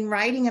in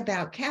writing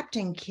about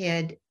Captain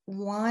Kidd,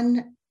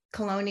 one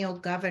colonial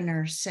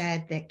governor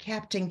said that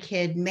Captain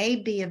Kidd may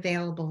be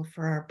available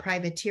for a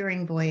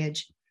privateering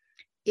voyage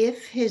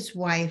if his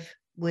wife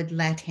would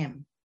let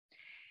him.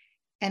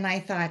 And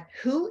I thought,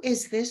 who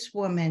is this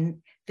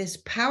woman, this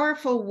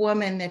powerful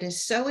woman that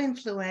is so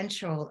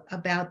influential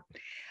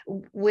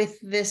with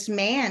this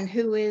man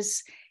who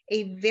is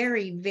a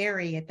very,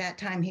 very, at that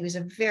time, he was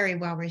a very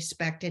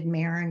well-respected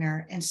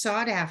mariner and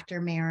sought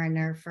after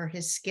mariner for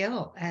his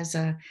skill as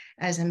a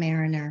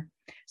mariner.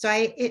 So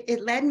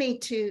it led me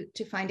to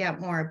find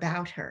out more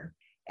about her.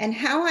 And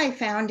how I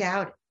found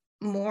out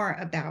more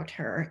about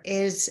her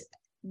is,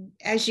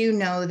 as you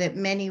know, that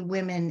many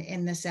women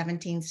in the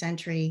 17th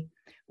century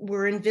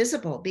were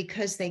invisible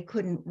because they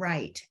couldn't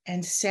write.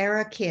 And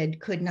Sarah Kidd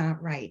could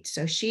not write.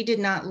 So she did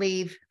not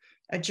leave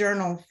a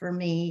journal for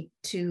me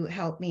to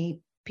help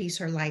me piece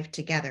her life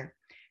together.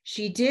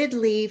 She did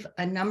leave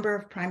a number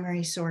of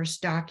primary source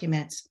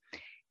documents,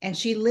 and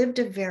she lived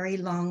a very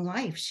long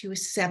life. She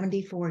was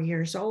 74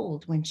 years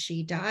old when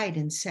she died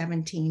in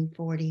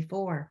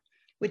 1744,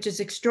 which is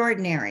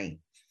extraordinary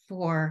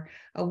for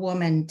a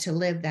woman to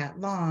live that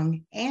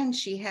long. And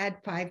she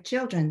had 5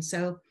 children.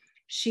 So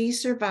she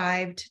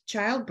survived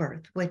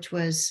childbirth, which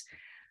was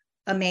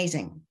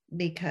amazing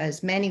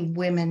because many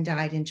women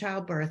died in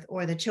childbirth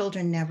or the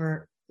children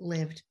never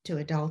lived to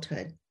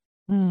adulthood.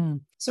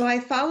 So I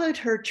followed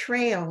her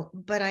trail,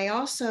 but I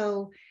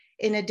also,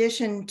 in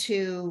addition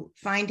to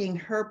finding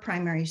her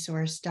primary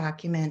source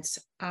documents,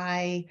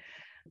 I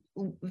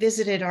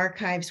visited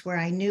archives where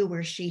I knew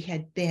where she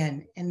had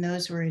been, and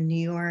those were in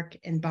New York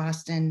and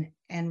Boston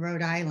and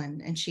Rhode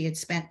Island, and she had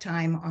spent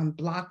time on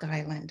Block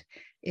Island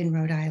in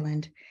Rhode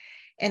Island.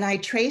 And I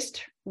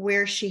traced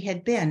where she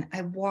had been.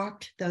 I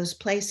walked those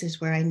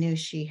places where I knew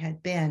she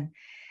had been.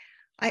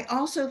 I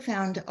also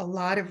found a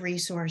lot of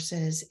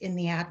resources in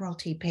the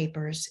Admiralty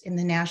papers in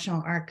the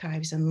National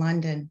Archives in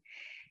London,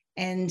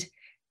 and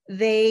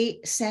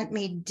they sent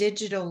me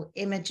digital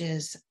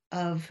images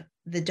of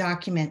the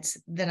documents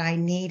that I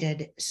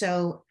needed.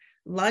 So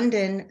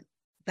London,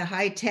 the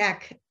high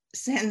tech,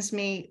 sends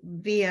me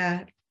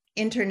via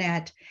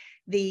internet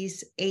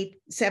these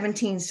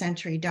 17th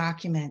century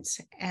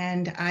documents,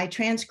 and I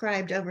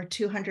transcribed over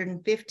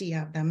 250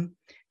 of them.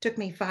 It took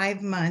me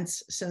 5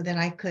 months so that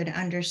I could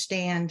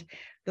understand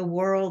the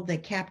world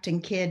that Captain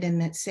Kidd and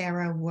that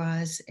Sarah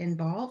was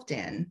involved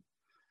in.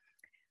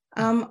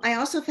 I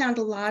also found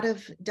a lot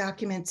of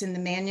documents in the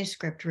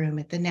manuscript room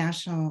at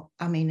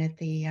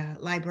the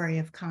Library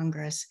of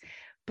Congress,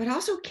 but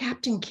also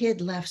Captain Kidd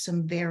left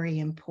some very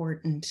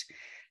important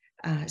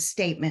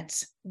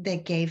statements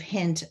that gave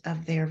hint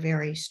of their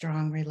very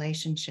strong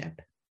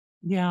relationship.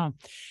 Yeah.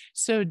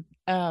 So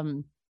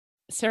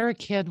Sarah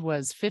Kidd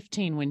was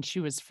 15 when she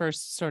was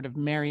first sort of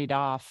married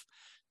off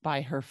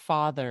by her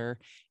father.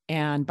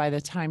 And by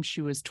the time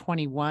she was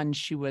 21,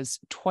 she was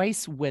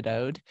twice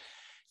widowed.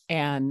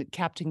 And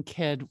Captain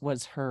Kidd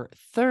was her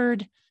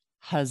third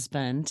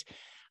husband.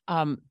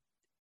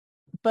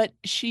 But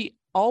she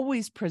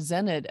always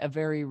presented a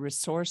very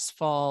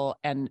resourceful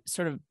and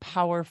sort of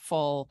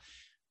powerful,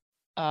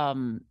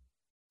 and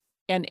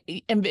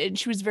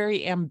she was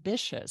very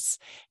ambitious.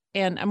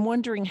 And I'm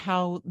wondering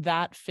how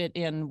that fit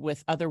in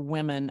with other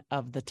women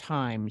of the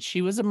time.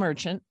 She was a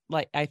merchant,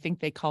 like I think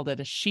they called it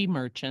a she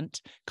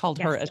merchant, called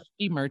her a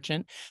she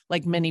merchant,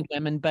 like many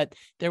women, but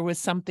there was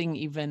something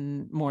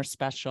even more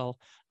special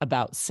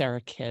about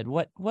Sarah Kidd.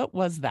 What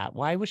was that?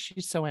 Why was she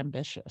so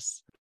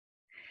ambitious?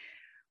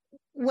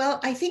 Well,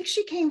 I think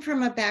she came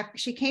from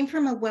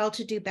a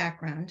well-to-do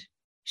background.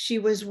 She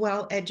was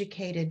well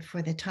educated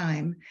for the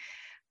time.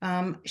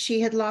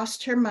 She had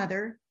lost her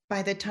mother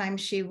by the time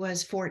she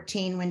was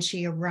 14 when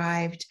she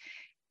arrived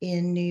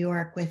in New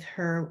York with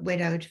her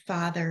widowed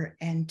father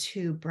and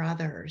two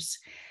brothers.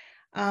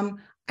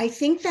 I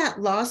think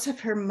that loss of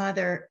her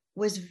mother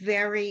was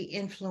very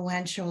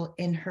influential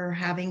in her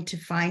having to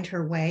find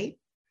her way.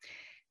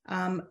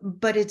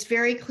 But it's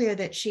very clear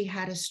that she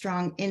had a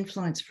strong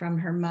influence from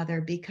her mother,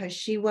 because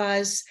she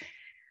was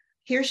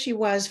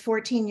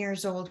 14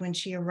 years old when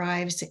she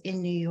arrives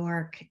in New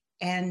York,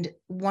 and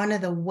one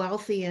of the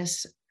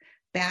wealthiest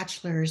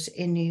bachelors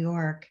in New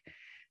York,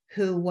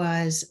 who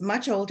was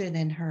much older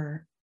than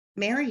her,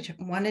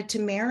 wanted to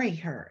marry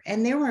her.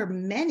 And there were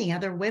many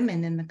other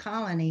women in the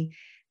colony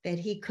that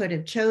he could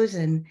have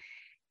chosen.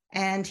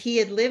 And he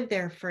had lived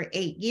there for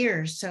 8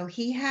 years. So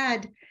he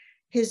had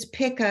his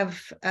pick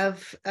of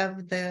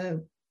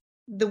the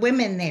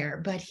women there,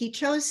 but he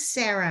chose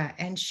Sarah,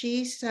 and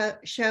she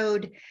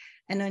showed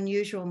an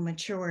unusual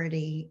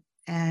maturity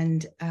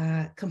and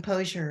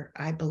composure,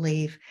 I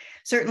believe.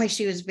 Certainly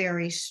she was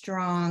very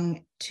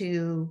strong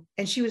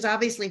and she was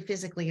obviously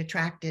physically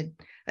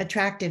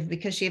attractive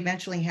because she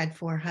eventually had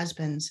 4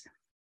 husbands.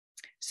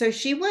 So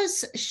she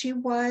was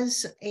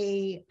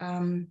a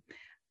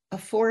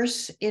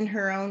force in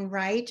her own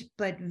right,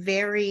 but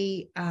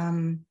very,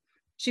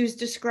 she was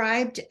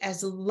described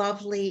as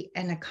lovely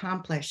and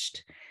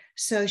accomplished.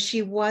 So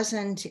she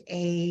wasn't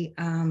a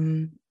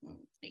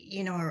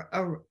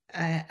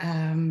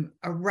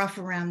rough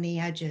around the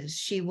edges.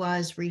 She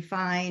was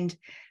refined,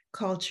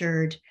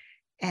 cultured,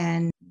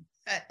 and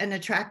an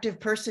attractive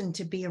person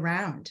to be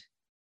around.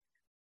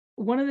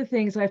 One of the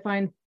things I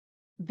find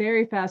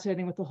very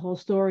fascinating with the whole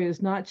story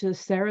is not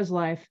just Sarah's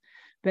life,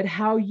 but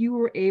how you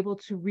were able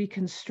to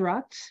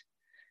reconstruct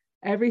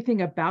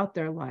everything about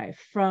their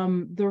life,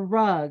 from the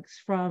rugs,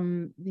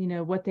 from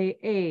what they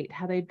ate,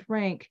 how they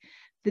drank,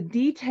 the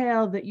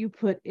detail that you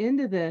put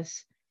into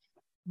this.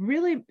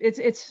 Really,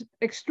 it's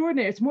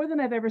extraordinary. It's more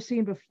than I've ever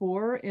seen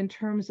before in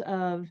terms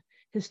of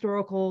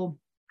historical,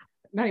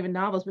 not even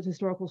novels, but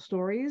historical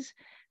stories.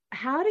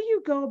 How do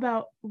you go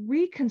about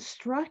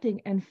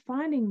reconstructing and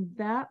finding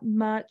that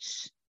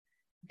much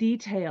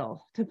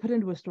detail to put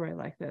into a story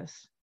like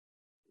this?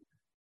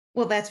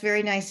 Well, that's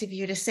very nice of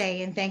you to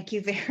say, and thank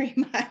you very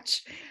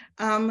much.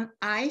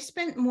 I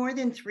spent more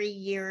than 3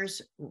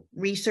 years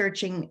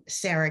researching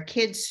Sarah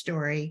Kidd's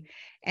story,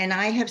 and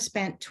I have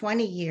spent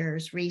 20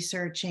 years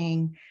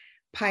researching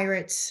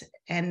pirates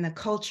and the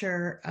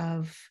culture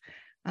of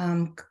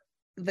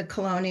the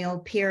colonial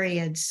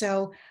period.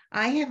 So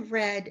I have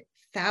read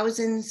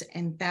thousands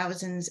and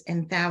thousands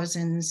and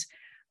thousands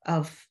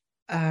of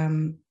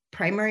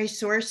primary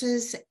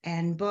sources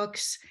and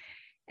books,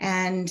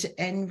 and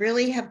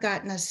really have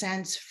gotten a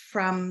sense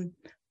from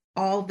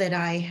all that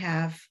I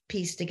have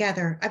pieced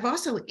together. I've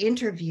also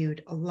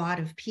interviewed a lot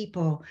of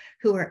people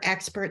who are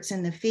experts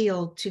in the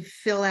field to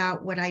fill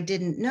out what I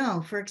didn't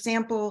know. For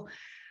example,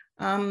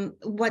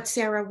 what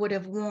Sarah would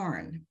have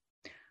worn.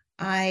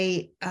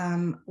 I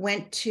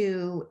went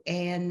to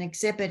an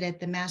exhibit at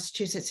the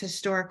Massachusetts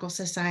Historical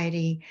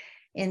Society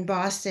in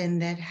Boston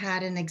that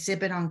had an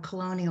exhibit on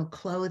colonial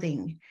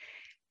clothing.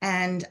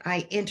 And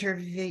I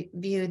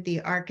interviewed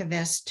the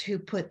archivist who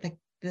put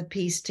the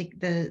piece,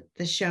 the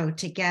show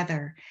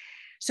together.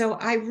 So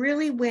I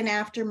really went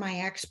after my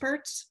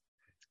experts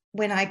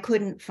when I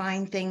couldn't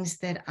find things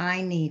that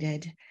I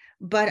needed.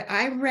 But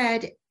I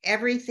read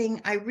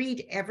everything. I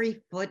read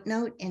every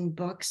footnote in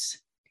books,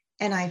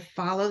 and I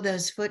follow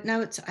those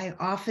footnotes. I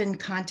often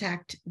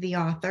contact the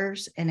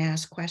authors and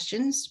ask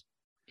questions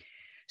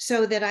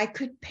so that I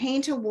could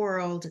paint a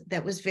world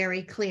that was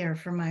very clear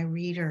for my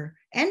reader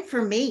and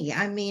for me.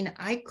 I mean,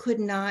 I could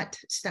not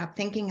stop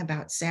thinking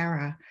about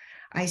Sarah.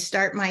 I'm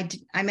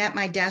at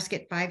my desk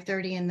at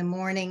 5:30 in the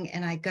morning,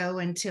 and I go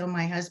until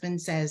my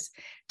husband says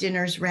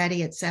dinner's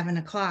ready at 7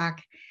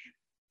 o'clock.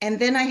 And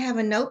then I have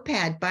a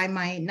notepad by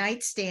my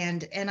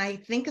nightstand, and I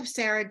think of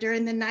Sarah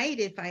during the night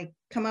if I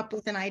come up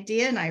with an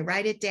idea, and I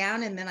write it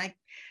down, and then I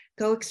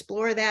go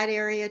explore that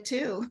area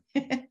too.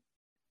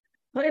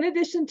 Well, in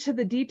addition to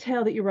the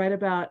detail that you write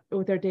about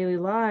with our daily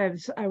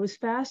lives, I was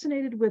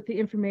fascinated with the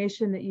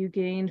information that you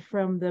gained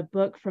from the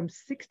book from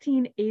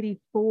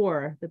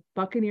 1684, The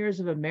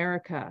Buccaneers of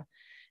America.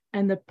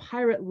 And the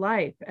pirate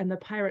life and the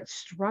pirate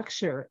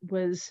structure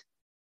was,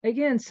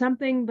 again,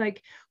 something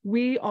like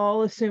we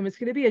all assume it's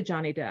going to be a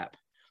Johnny Depp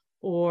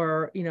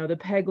or, the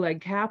peg leg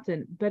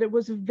captain, but it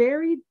was a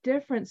very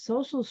different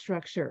social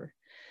structure.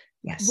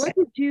 Yes.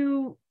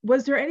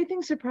 Was there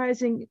anything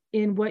surprising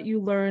in what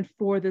you learned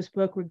for this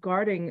book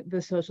regarding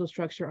the social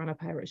structure on a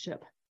pirate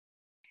ship?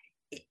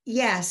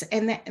 Yes.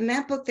 And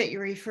that book that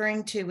you're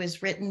referring to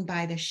was written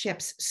by the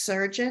ship's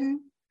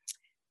surgeon,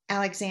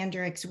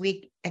 Alexander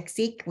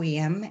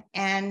Exequium.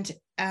 And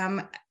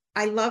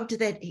I loved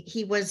that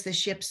he was the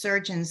ship's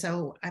surgeon.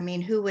 So,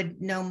 who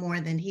would know more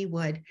than he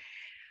would?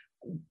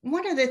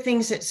 One of the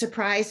things that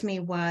surprised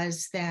me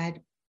was that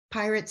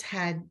pirates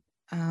had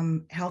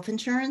health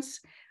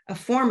insurance, a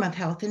form of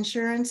health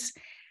insurance,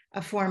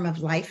 a form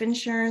of life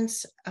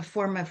insurance, a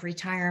form of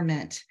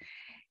retirement.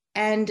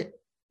 And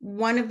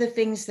one of the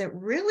things that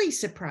really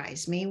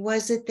surprised me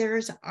was that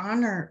there's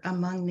honor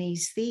among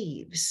these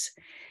thieves.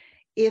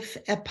 If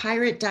a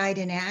pirate died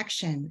in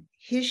action,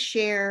 his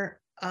share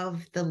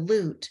of the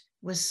loot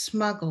was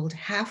smuggled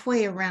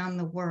halfway around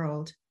the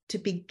world to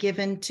be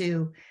given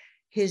to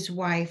his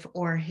wife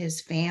or his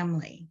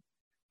family.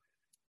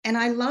 And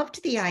I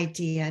loved the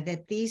idea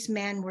that these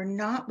men were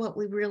not what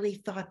we really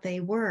thought they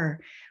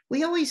were.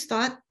 We always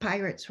thought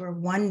pirates were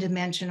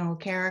one-dimensional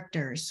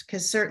characters,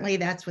 because certainly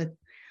that's what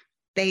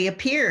they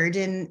appeared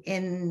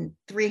in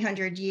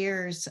 300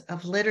 years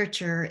of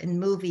literature and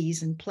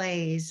movies and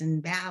plays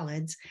and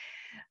ballads.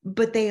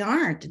 But they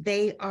aren't.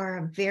 They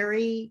are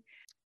very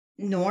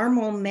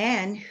normal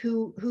men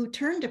who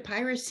turn to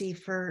piracy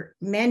for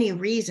many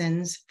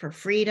reasons, for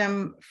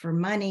freedom, for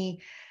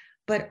money,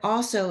 but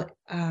also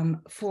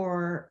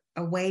for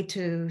a way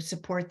to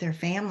support their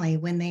family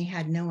when they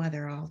had no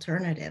other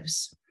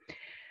alternatives.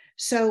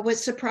 So what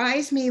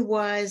surprised me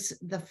was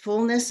the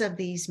fullness of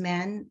these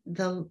men,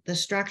 the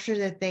structure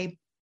that they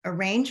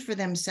arranged for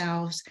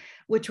themselves,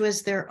 which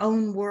was their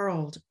own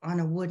world on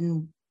a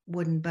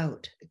wooden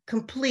boat.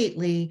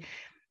 Completely,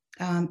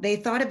 they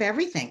thought of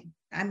everything.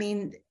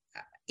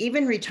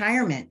 Even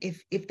retirement.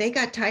 If they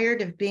got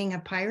tired of being a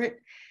pirate,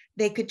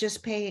 they could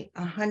just pay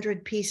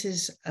 100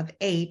 pieces of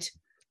 8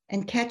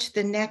 and catch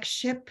the next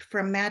ship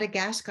from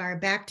Madagascar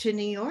back to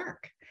New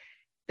York.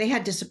 They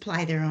had to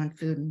supply their own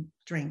food and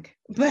drink,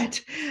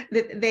 but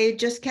they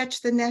just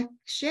catch the next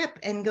ship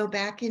and go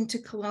back into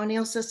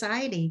colonial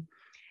society.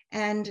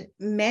 And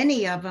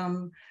many of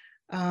them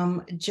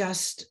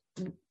just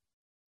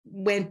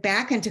went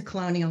back into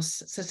colonial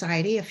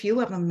society. A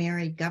few of them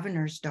married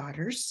governors'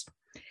 daughters.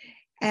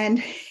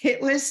 And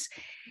it was,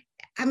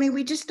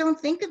 we just don't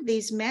think of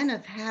these men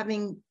of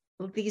having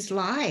these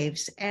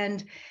lives.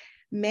 And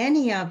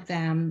many of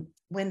them,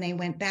 when they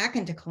went back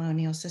into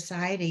colonial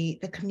society,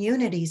 the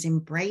communities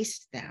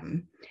embraced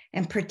them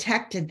and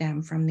protected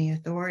them from the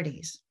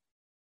authorities.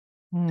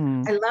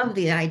 I love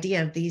the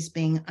idea of these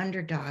being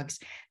underdogs.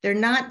 They're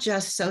not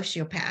just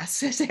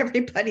sociopaths, as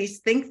everybody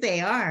thinks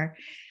they are,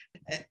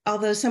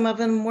 although some of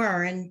them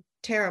were and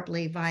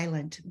terribly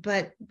violent.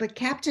 But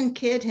Captain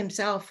Kidd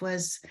himself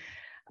was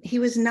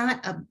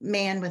not a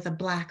man with a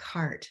black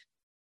heart.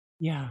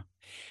 Yeah.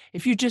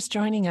 If you're just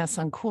joining us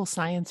on Cool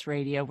Science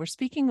Radio, we're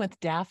speaking with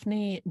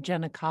Daphne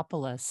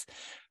Giannakopoulos.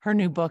 Her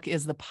new book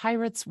is The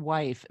Pirate's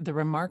Wife, The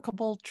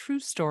Remarkable True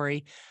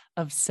Story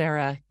of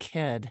Sarah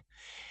Kidd.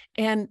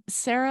 And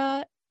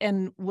Sarah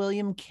and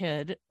William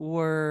Kidd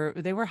were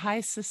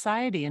high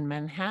society in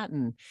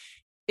Manhattan.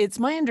 It's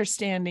my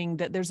understanding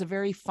that there's a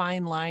very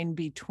fine line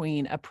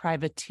between a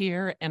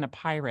privateer and a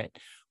pirate.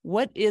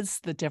 What is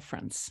the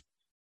difference?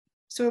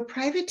 So a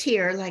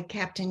privateer, like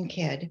Captain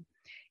Kidd,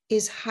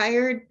 is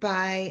hired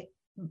by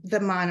the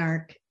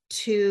monarch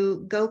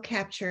to go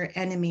capture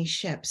enemy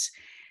ships.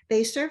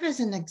 They serve as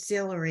an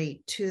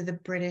auxiliary to the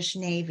British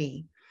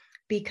Navy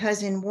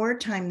because in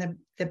wartime,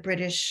 the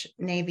British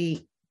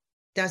Navy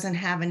doesn't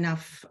have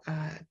enough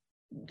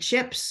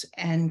ships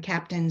and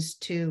captains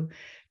to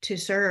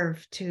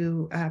serve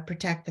to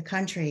protect the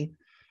country.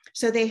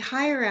 So they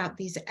hire out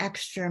these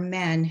extra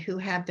men who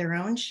have their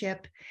own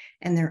ship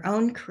and their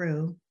own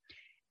crew.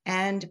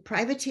 And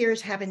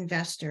privateers have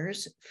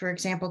investors. For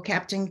example,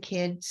 Captain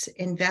Kidd's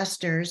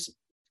investors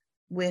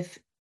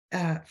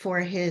for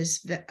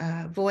his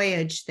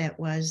voyage that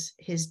was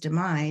his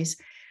demise,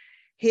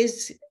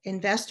 his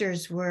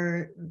investors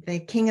were the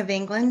King of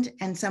England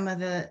and some of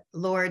the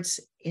lords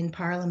in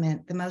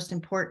Parliament, the most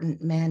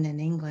important men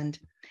in England.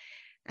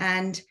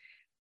 And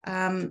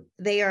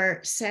they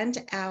are sent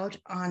out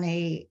on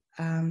a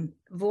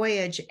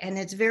voyage, and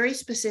it's very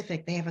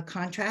specific. They have a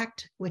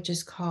contract, which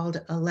is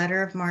called a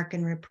letter of marque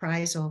and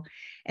reprisal.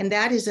 And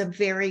that is a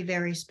very,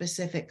 very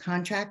specific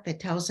contract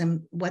that tells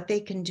them what they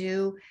can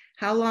do,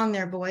 how long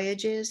their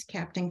voyage is.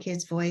 Captain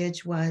Kidd's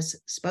voyage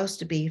was supposed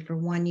to be for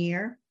 1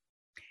 year,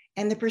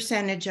 and the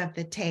percentage of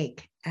the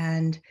take.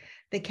 And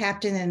the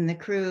captain and the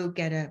crew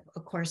get,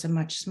 of course, a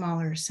much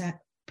smaller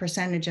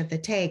percentage of the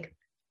take.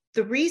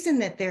 the reason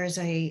that there's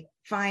a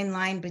fine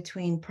line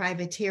between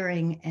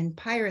privateering and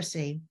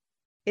piracy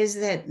is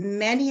that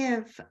many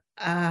of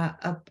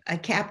a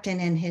captain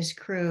and his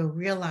crew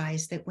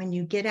realize that when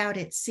you get out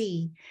at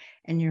sea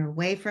and you're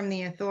away from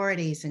the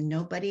authorities and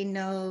nobody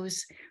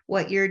knows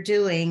what you're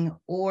doing,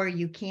 or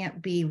you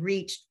can't be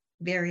reached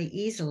very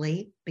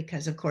easily,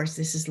 because of course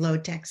this is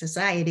low-tech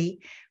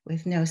society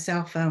with no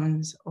cell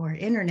phones or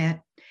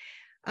internet,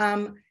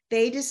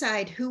 they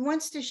decide, who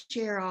wants to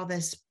share all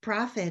this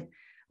profit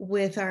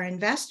with our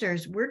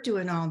investors? We're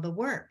doing all the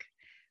work.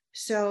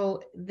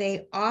 So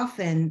they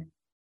often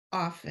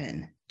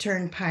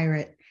turn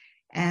pirate.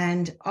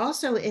 And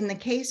also in the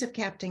case of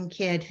Captain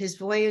Kidd, his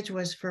voyage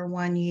was for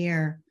 1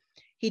 year.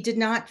 He did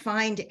not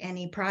find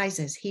any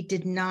prizes. He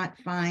did not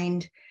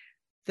find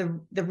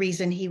the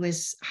reason he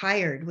was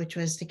hired, which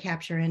was to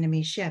capture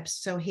enemy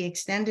ships. So he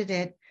extended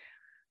it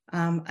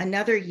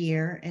another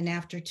year. And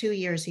after 2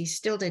 years, he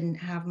still didn't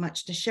have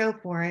much to show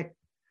for it.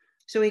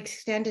 So he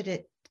extended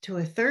it to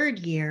a third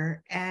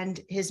year. And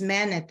his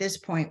men at this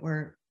point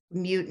were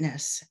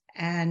mutinous.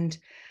 And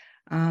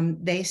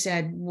they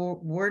said,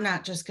 we're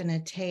not just going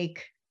to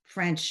take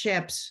French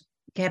ships.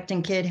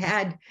 Captain Kidd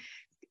had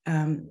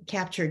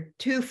captured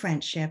 2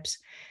 French ships,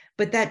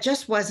 but that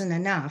just wasn't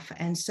enough.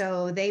 And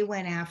so they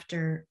went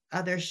after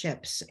other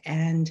ships.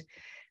 And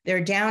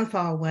their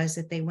downfall was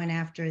that they went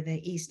after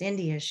the East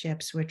India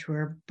ships, which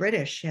were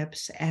British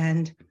ships.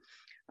 And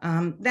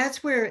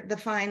that's where the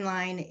fine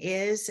line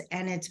is.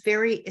 And it's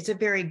a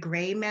very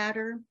gray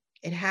matter.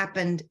 It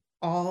happened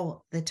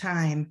all the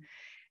time.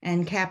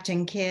 And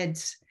Captain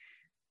Kidd's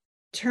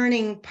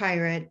turning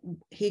pirate,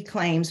 he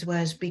claims,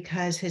 was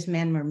because his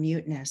men were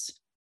mutinous.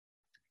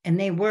 And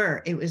they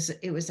were. It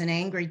was an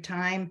angry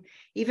time.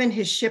 Even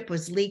his ship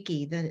was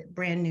leaky. The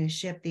brand new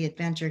ship, the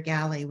Adventure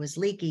Galley, was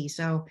leaky.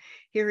 So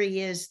here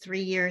he is,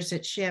 3 years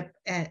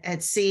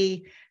at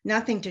sea,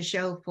 nothing to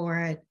show for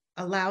it,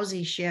 a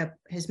lousy ship.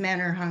 His men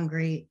are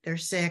hungry, they're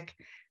sick.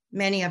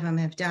 Many of them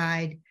have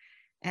died.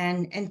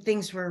 And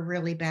things were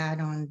really bad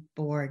on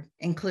board,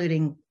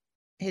 including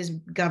his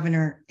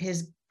gunner,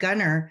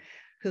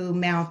 who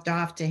mouthed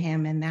off to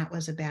him. And that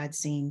was a bad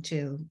scene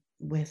too,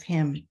 with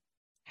him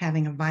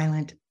having a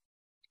violent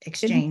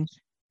exchange.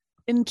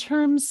 In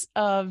terms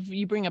of,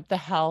 you bring up the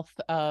health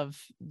of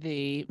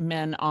the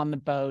men on the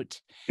boat,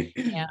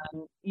 and,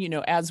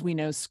 as we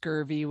know,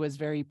 scurvy was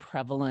very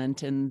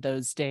prevalent in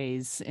those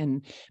days,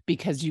 and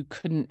because you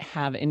couldn't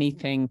have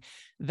anything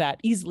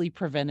that easily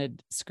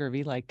prevented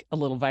scurvy, like a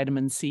little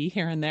vitamin C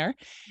here and there,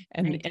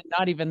 and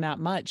not even that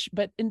much.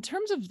 But in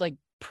terms of like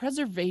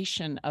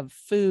preservation of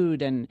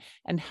food and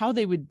how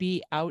they would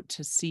be out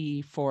to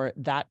sea for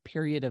that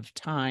period of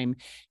time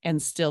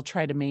and still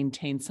try to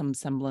maintain some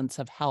semblance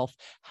of health,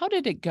 how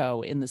did it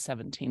go in the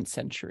 17th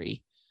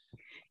century?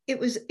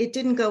 It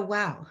didn't go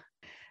well.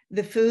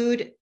 The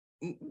food,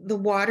 the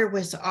water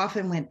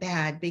often went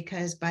bad,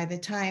 because by the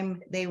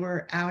time they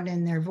were out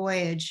in their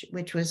voyage,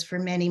 which was for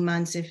many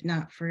months, if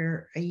not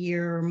for a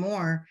year or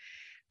more,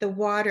 the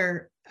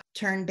water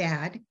turned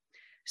bad.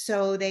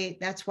 So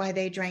that's why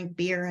they drank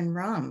beer and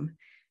rum.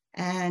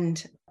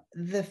 And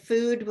the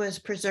food was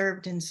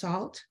preserved in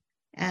salt.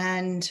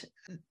 And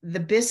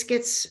the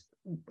biscuits,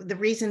 the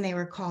reason they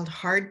were called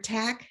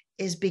hardtack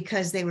is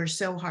because they were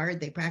so hard,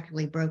 they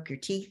practically broke your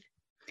teeth.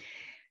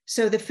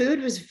 So the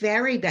food was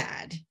very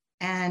bad.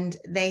 And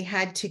they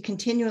had to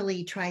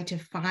continually try to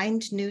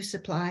find new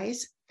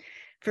supplies.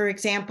 For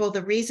example,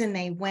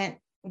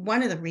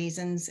 one of the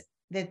reasons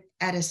that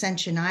at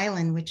Ascension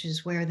Island, which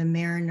is where the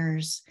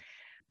mariners'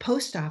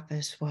 post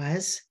office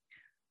was,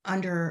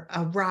 under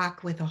a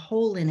rock with a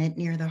hole in it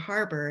near the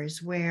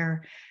harbors,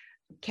 where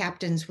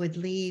captains would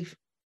leave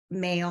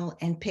mail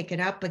and pick it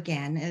up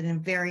again in a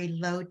very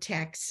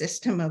low-tech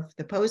system of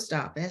the post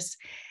office.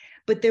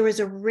 But there was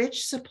a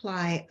rich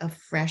supply of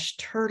fresh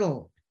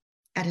turtle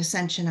at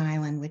Ascension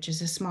Island, which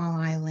is a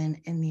small island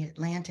in the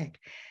Atlantic.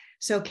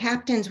 So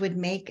captains would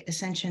make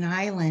Ascension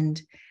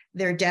Island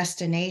their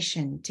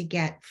destination to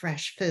get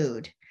fresh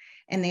food.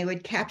 And they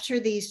would capture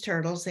these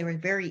turtles. They were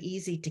very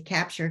easy to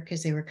capture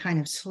because they were kind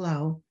of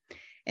slow.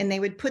 And they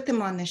would put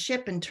them on the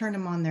ship and turn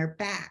them on their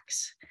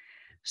backs.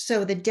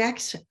 So the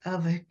decks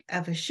of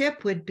a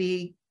ship would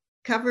be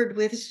covered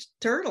with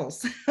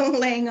turtles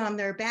laying on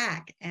their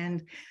back,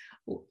 and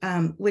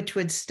which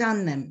would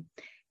stun them.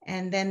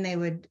 And then they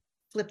would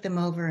flip them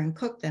over and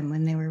cook them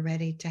when they were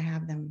ready to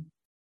have them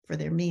for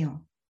their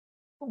meal.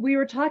 We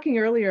were talking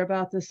earlier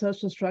about the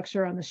social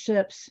structure on the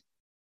ships.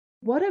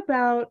 What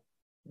about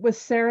with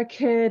Sarah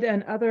Kidd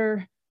and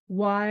other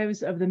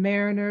wives of the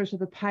mariners or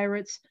the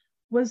pirates?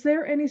 Was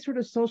there any sort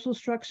of social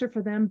structure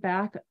for them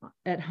back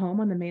at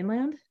home on the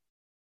mainland?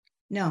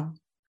 No,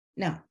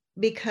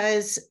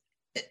 because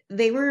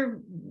they were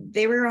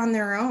on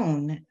their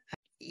own.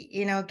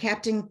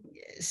 Captain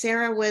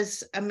Sarah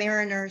was a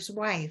mariner's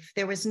wife.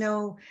 There was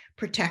no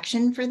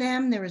protection for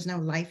them. There was no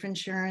life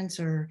insurance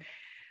or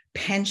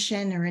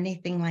pension or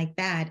anything like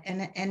that.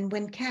 And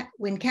when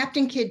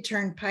Captain Kidd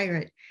turned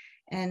pirate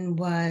and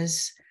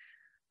was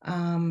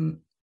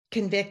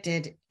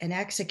convicted and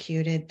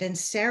executed, then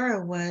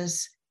Sarah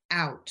was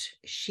out.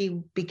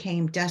 She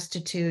became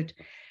destitute.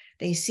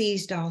 They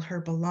seized all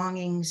her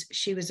belongings.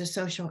 She was a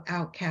social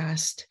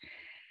outcast,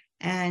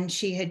 and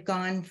she had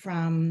gone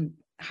from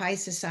high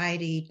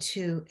society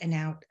to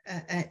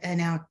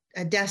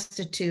a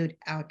destitute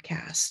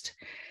outcast.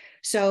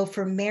 So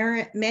for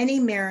many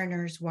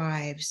mariners'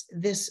 wives,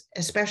 this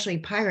especially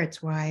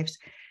pirates' wives,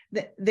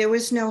 there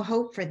was no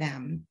hope for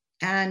them.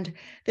 And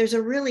there's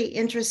a really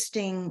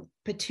interesting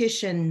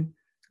petition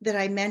that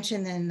I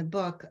mentioned in the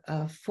book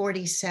of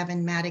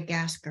 47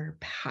 Madagascar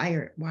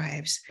pirate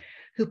wives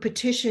who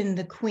petitioned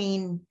the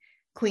Queen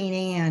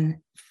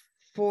Anne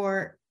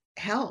for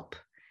help.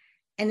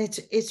 And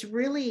it's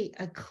really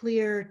a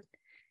clear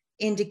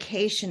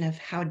indication of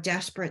how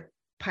desperate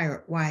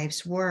pirate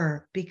wives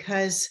were,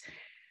 because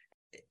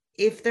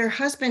if their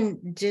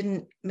husband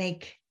didn't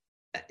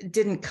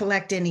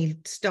collect any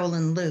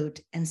stolen loot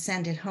and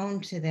send it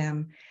home to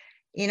them,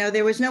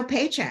 there was no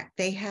paycheck.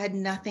 They had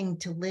nothing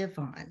to live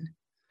on.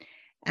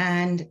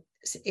 And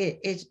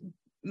it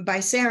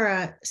by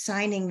Sarah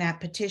signing that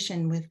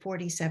petition with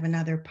 47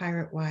 other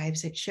pirate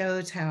wives, it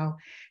shows how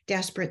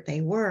desperate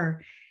they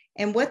were.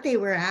 And what they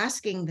were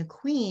asking the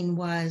Queen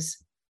was,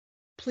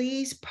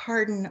 please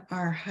pardon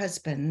our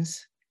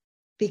husbands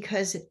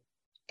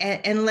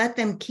and let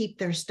them keep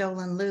their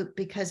stolen loot,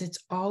 because it's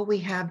all we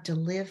have to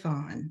live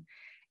on.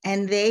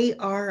 And they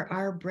are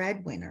our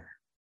breadwinner.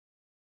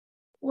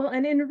 Well,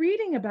 and in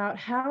reading about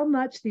how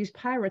much these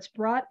pirates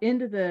brought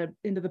into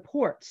the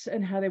ports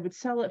and how they would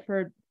sell it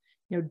for,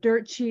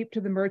 dirt cheap to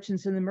the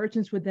merchants, and the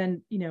merchants would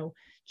then,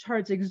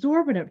 charge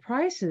exorbitant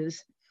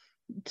prices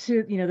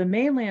to, the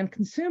mainland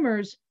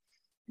consumers,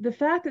 the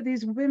fact that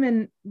these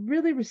women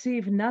really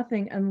received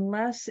nothing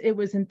unless it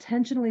was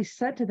intentionally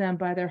sent to them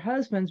by their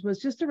husbands was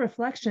just a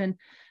reflection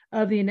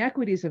of the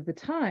inequities of the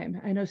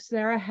time. I know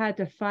Sarah had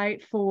to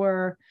fight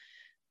for,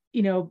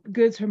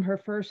 goods from her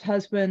first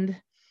husband,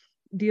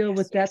 deal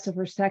with debts of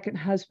her second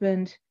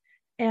husband.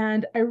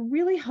 And I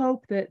really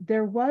hope that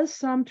there was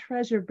some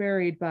treasure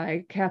buried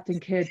by Captain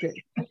Kidd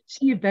that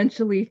she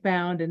eventually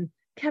found and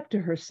kept to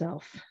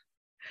herself.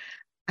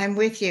 I'm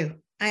with you.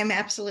 I'm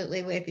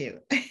absolutely with you.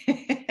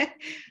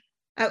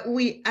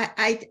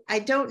 I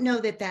don't know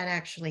that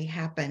actually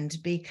happened,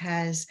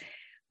 because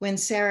when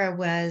Sarah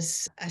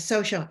was a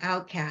social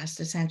outcast,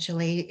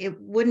 essentially, it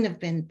wouldn't have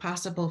been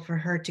possible for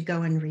her to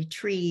go and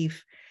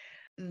retrieve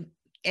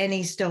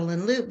any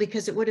stolen loot,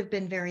 because it would have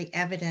been very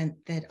evident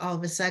that all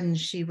of a sudden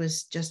she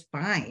was just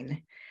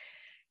fine.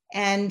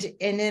 And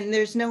then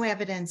there's no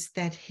evidence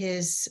that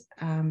his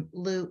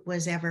loot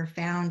was ever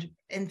found.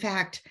 In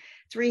fact,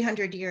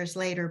 300 years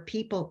later,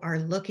 people are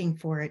looking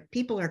for it.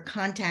 People are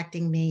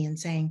contacting me and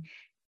saying,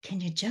 can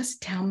you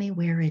just tell me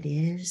where it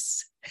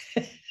is?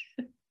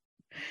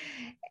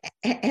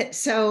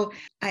 So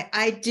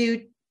I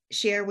do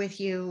share with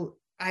you,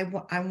 I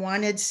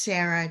wanted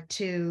Sarah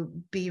to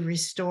be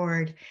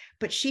restored,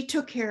 but she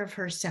took care of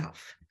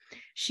herself.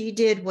 She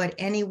did what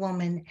any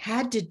woman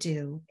had to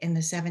do in the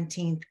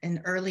 17th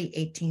and early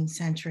 18th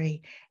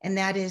century, and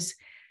that is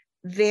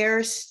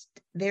their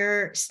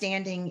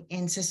standing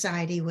in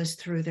society was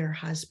through their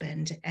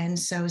husband. And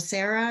so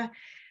Sarah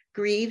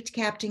grieved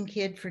Captain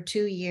Kidd for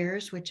 2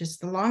 years, which is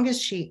the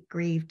longest she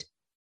grieved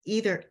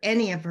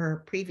any of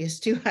her previous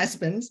 2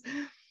 husbands.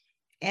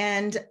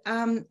 And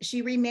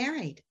she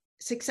remarried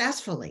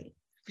successfully.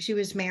 She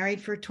was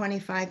married for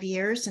 25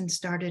 years and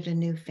started a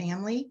new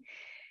family.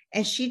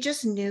 And she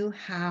just knew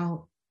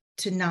how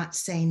to not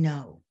say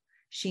no.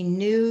 She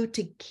knew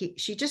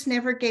she just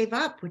never gave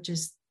up, which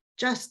is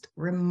just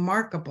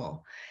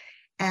remarkable.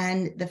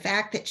 And the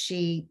fact that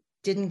she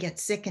didn't get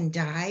sick and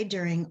die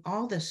during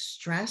all the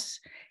stress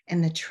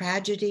and the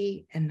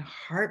tragedy and the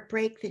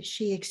heartbreak that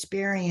she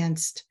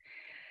experienced,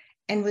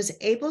 and was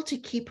able to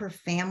keep her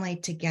family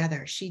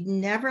together. She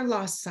never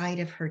lost sight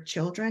of her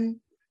children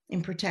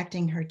in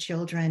protecting her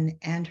children.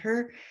 And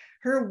her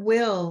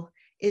will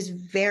is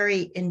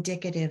very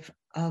indicative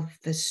of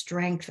the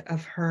strength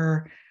of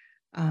her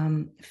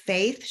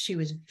faith. She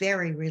was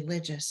very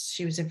religious.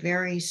 She was a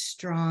very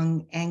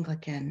strong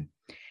Anglican.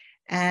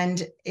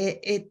 And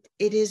it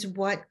is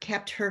what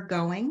kept her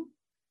going,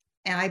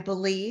 I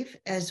believe,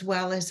 as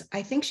well as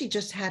I think she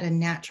just had a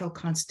natural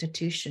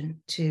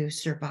constitution to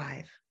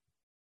survive.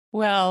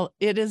 Well,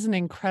 it is an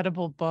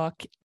incredible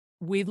book.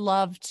 We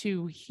love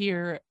to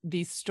hear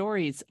these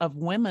stories of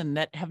women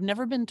that have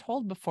never been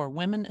told before,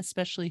 women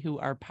especially who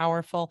are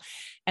powerful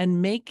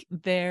and make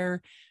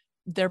their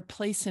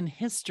place in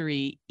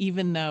history,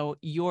 even though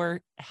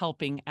you're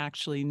helping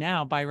actually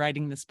now by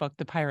writing this book,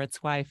 The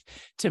Pirate's Wife,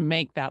 to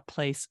make that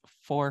place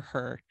for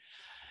her.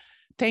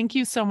 Thank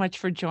you so much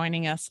for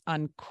joining us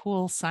on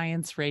Cool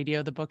Science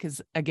Radio. The book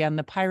is, again,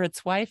 The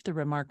Pirate's Wife, the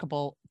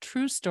remarkable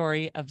true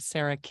story of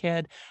Sarah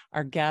Kidd.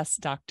 Our guest,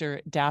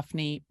 Dr.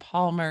 Daphne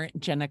Palmer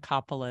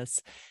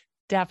Giannakopoulos.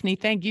 Daphne,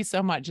 thank you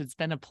so much. It's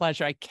been a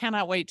pleasure. I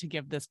cannot wait to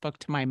give this book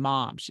to my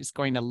mom. She's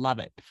going to love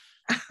it.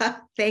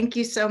 Thank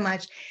you so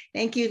much.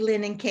 Thank you,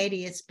 Lynn and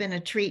Katie. It's been a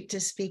treat to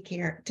speak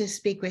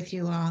with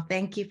you all.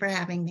 Thank you for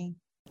having me.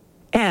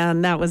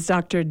 And that was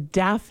Dr.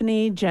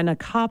 Daphne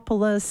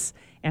Giannakopoulos,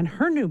 and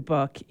her new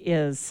book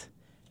is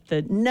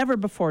the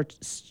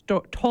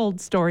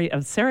never-before-told story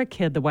of Sarah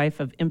Kidd, the wife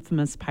of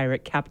infamous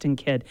pirate Captain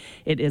Kidd.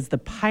 It is The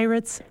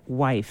Pirate's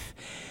Wife.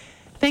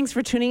 Thanks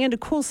for tuning in to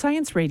Cool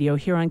Science Radio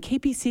here on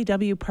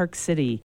KPCW Park City.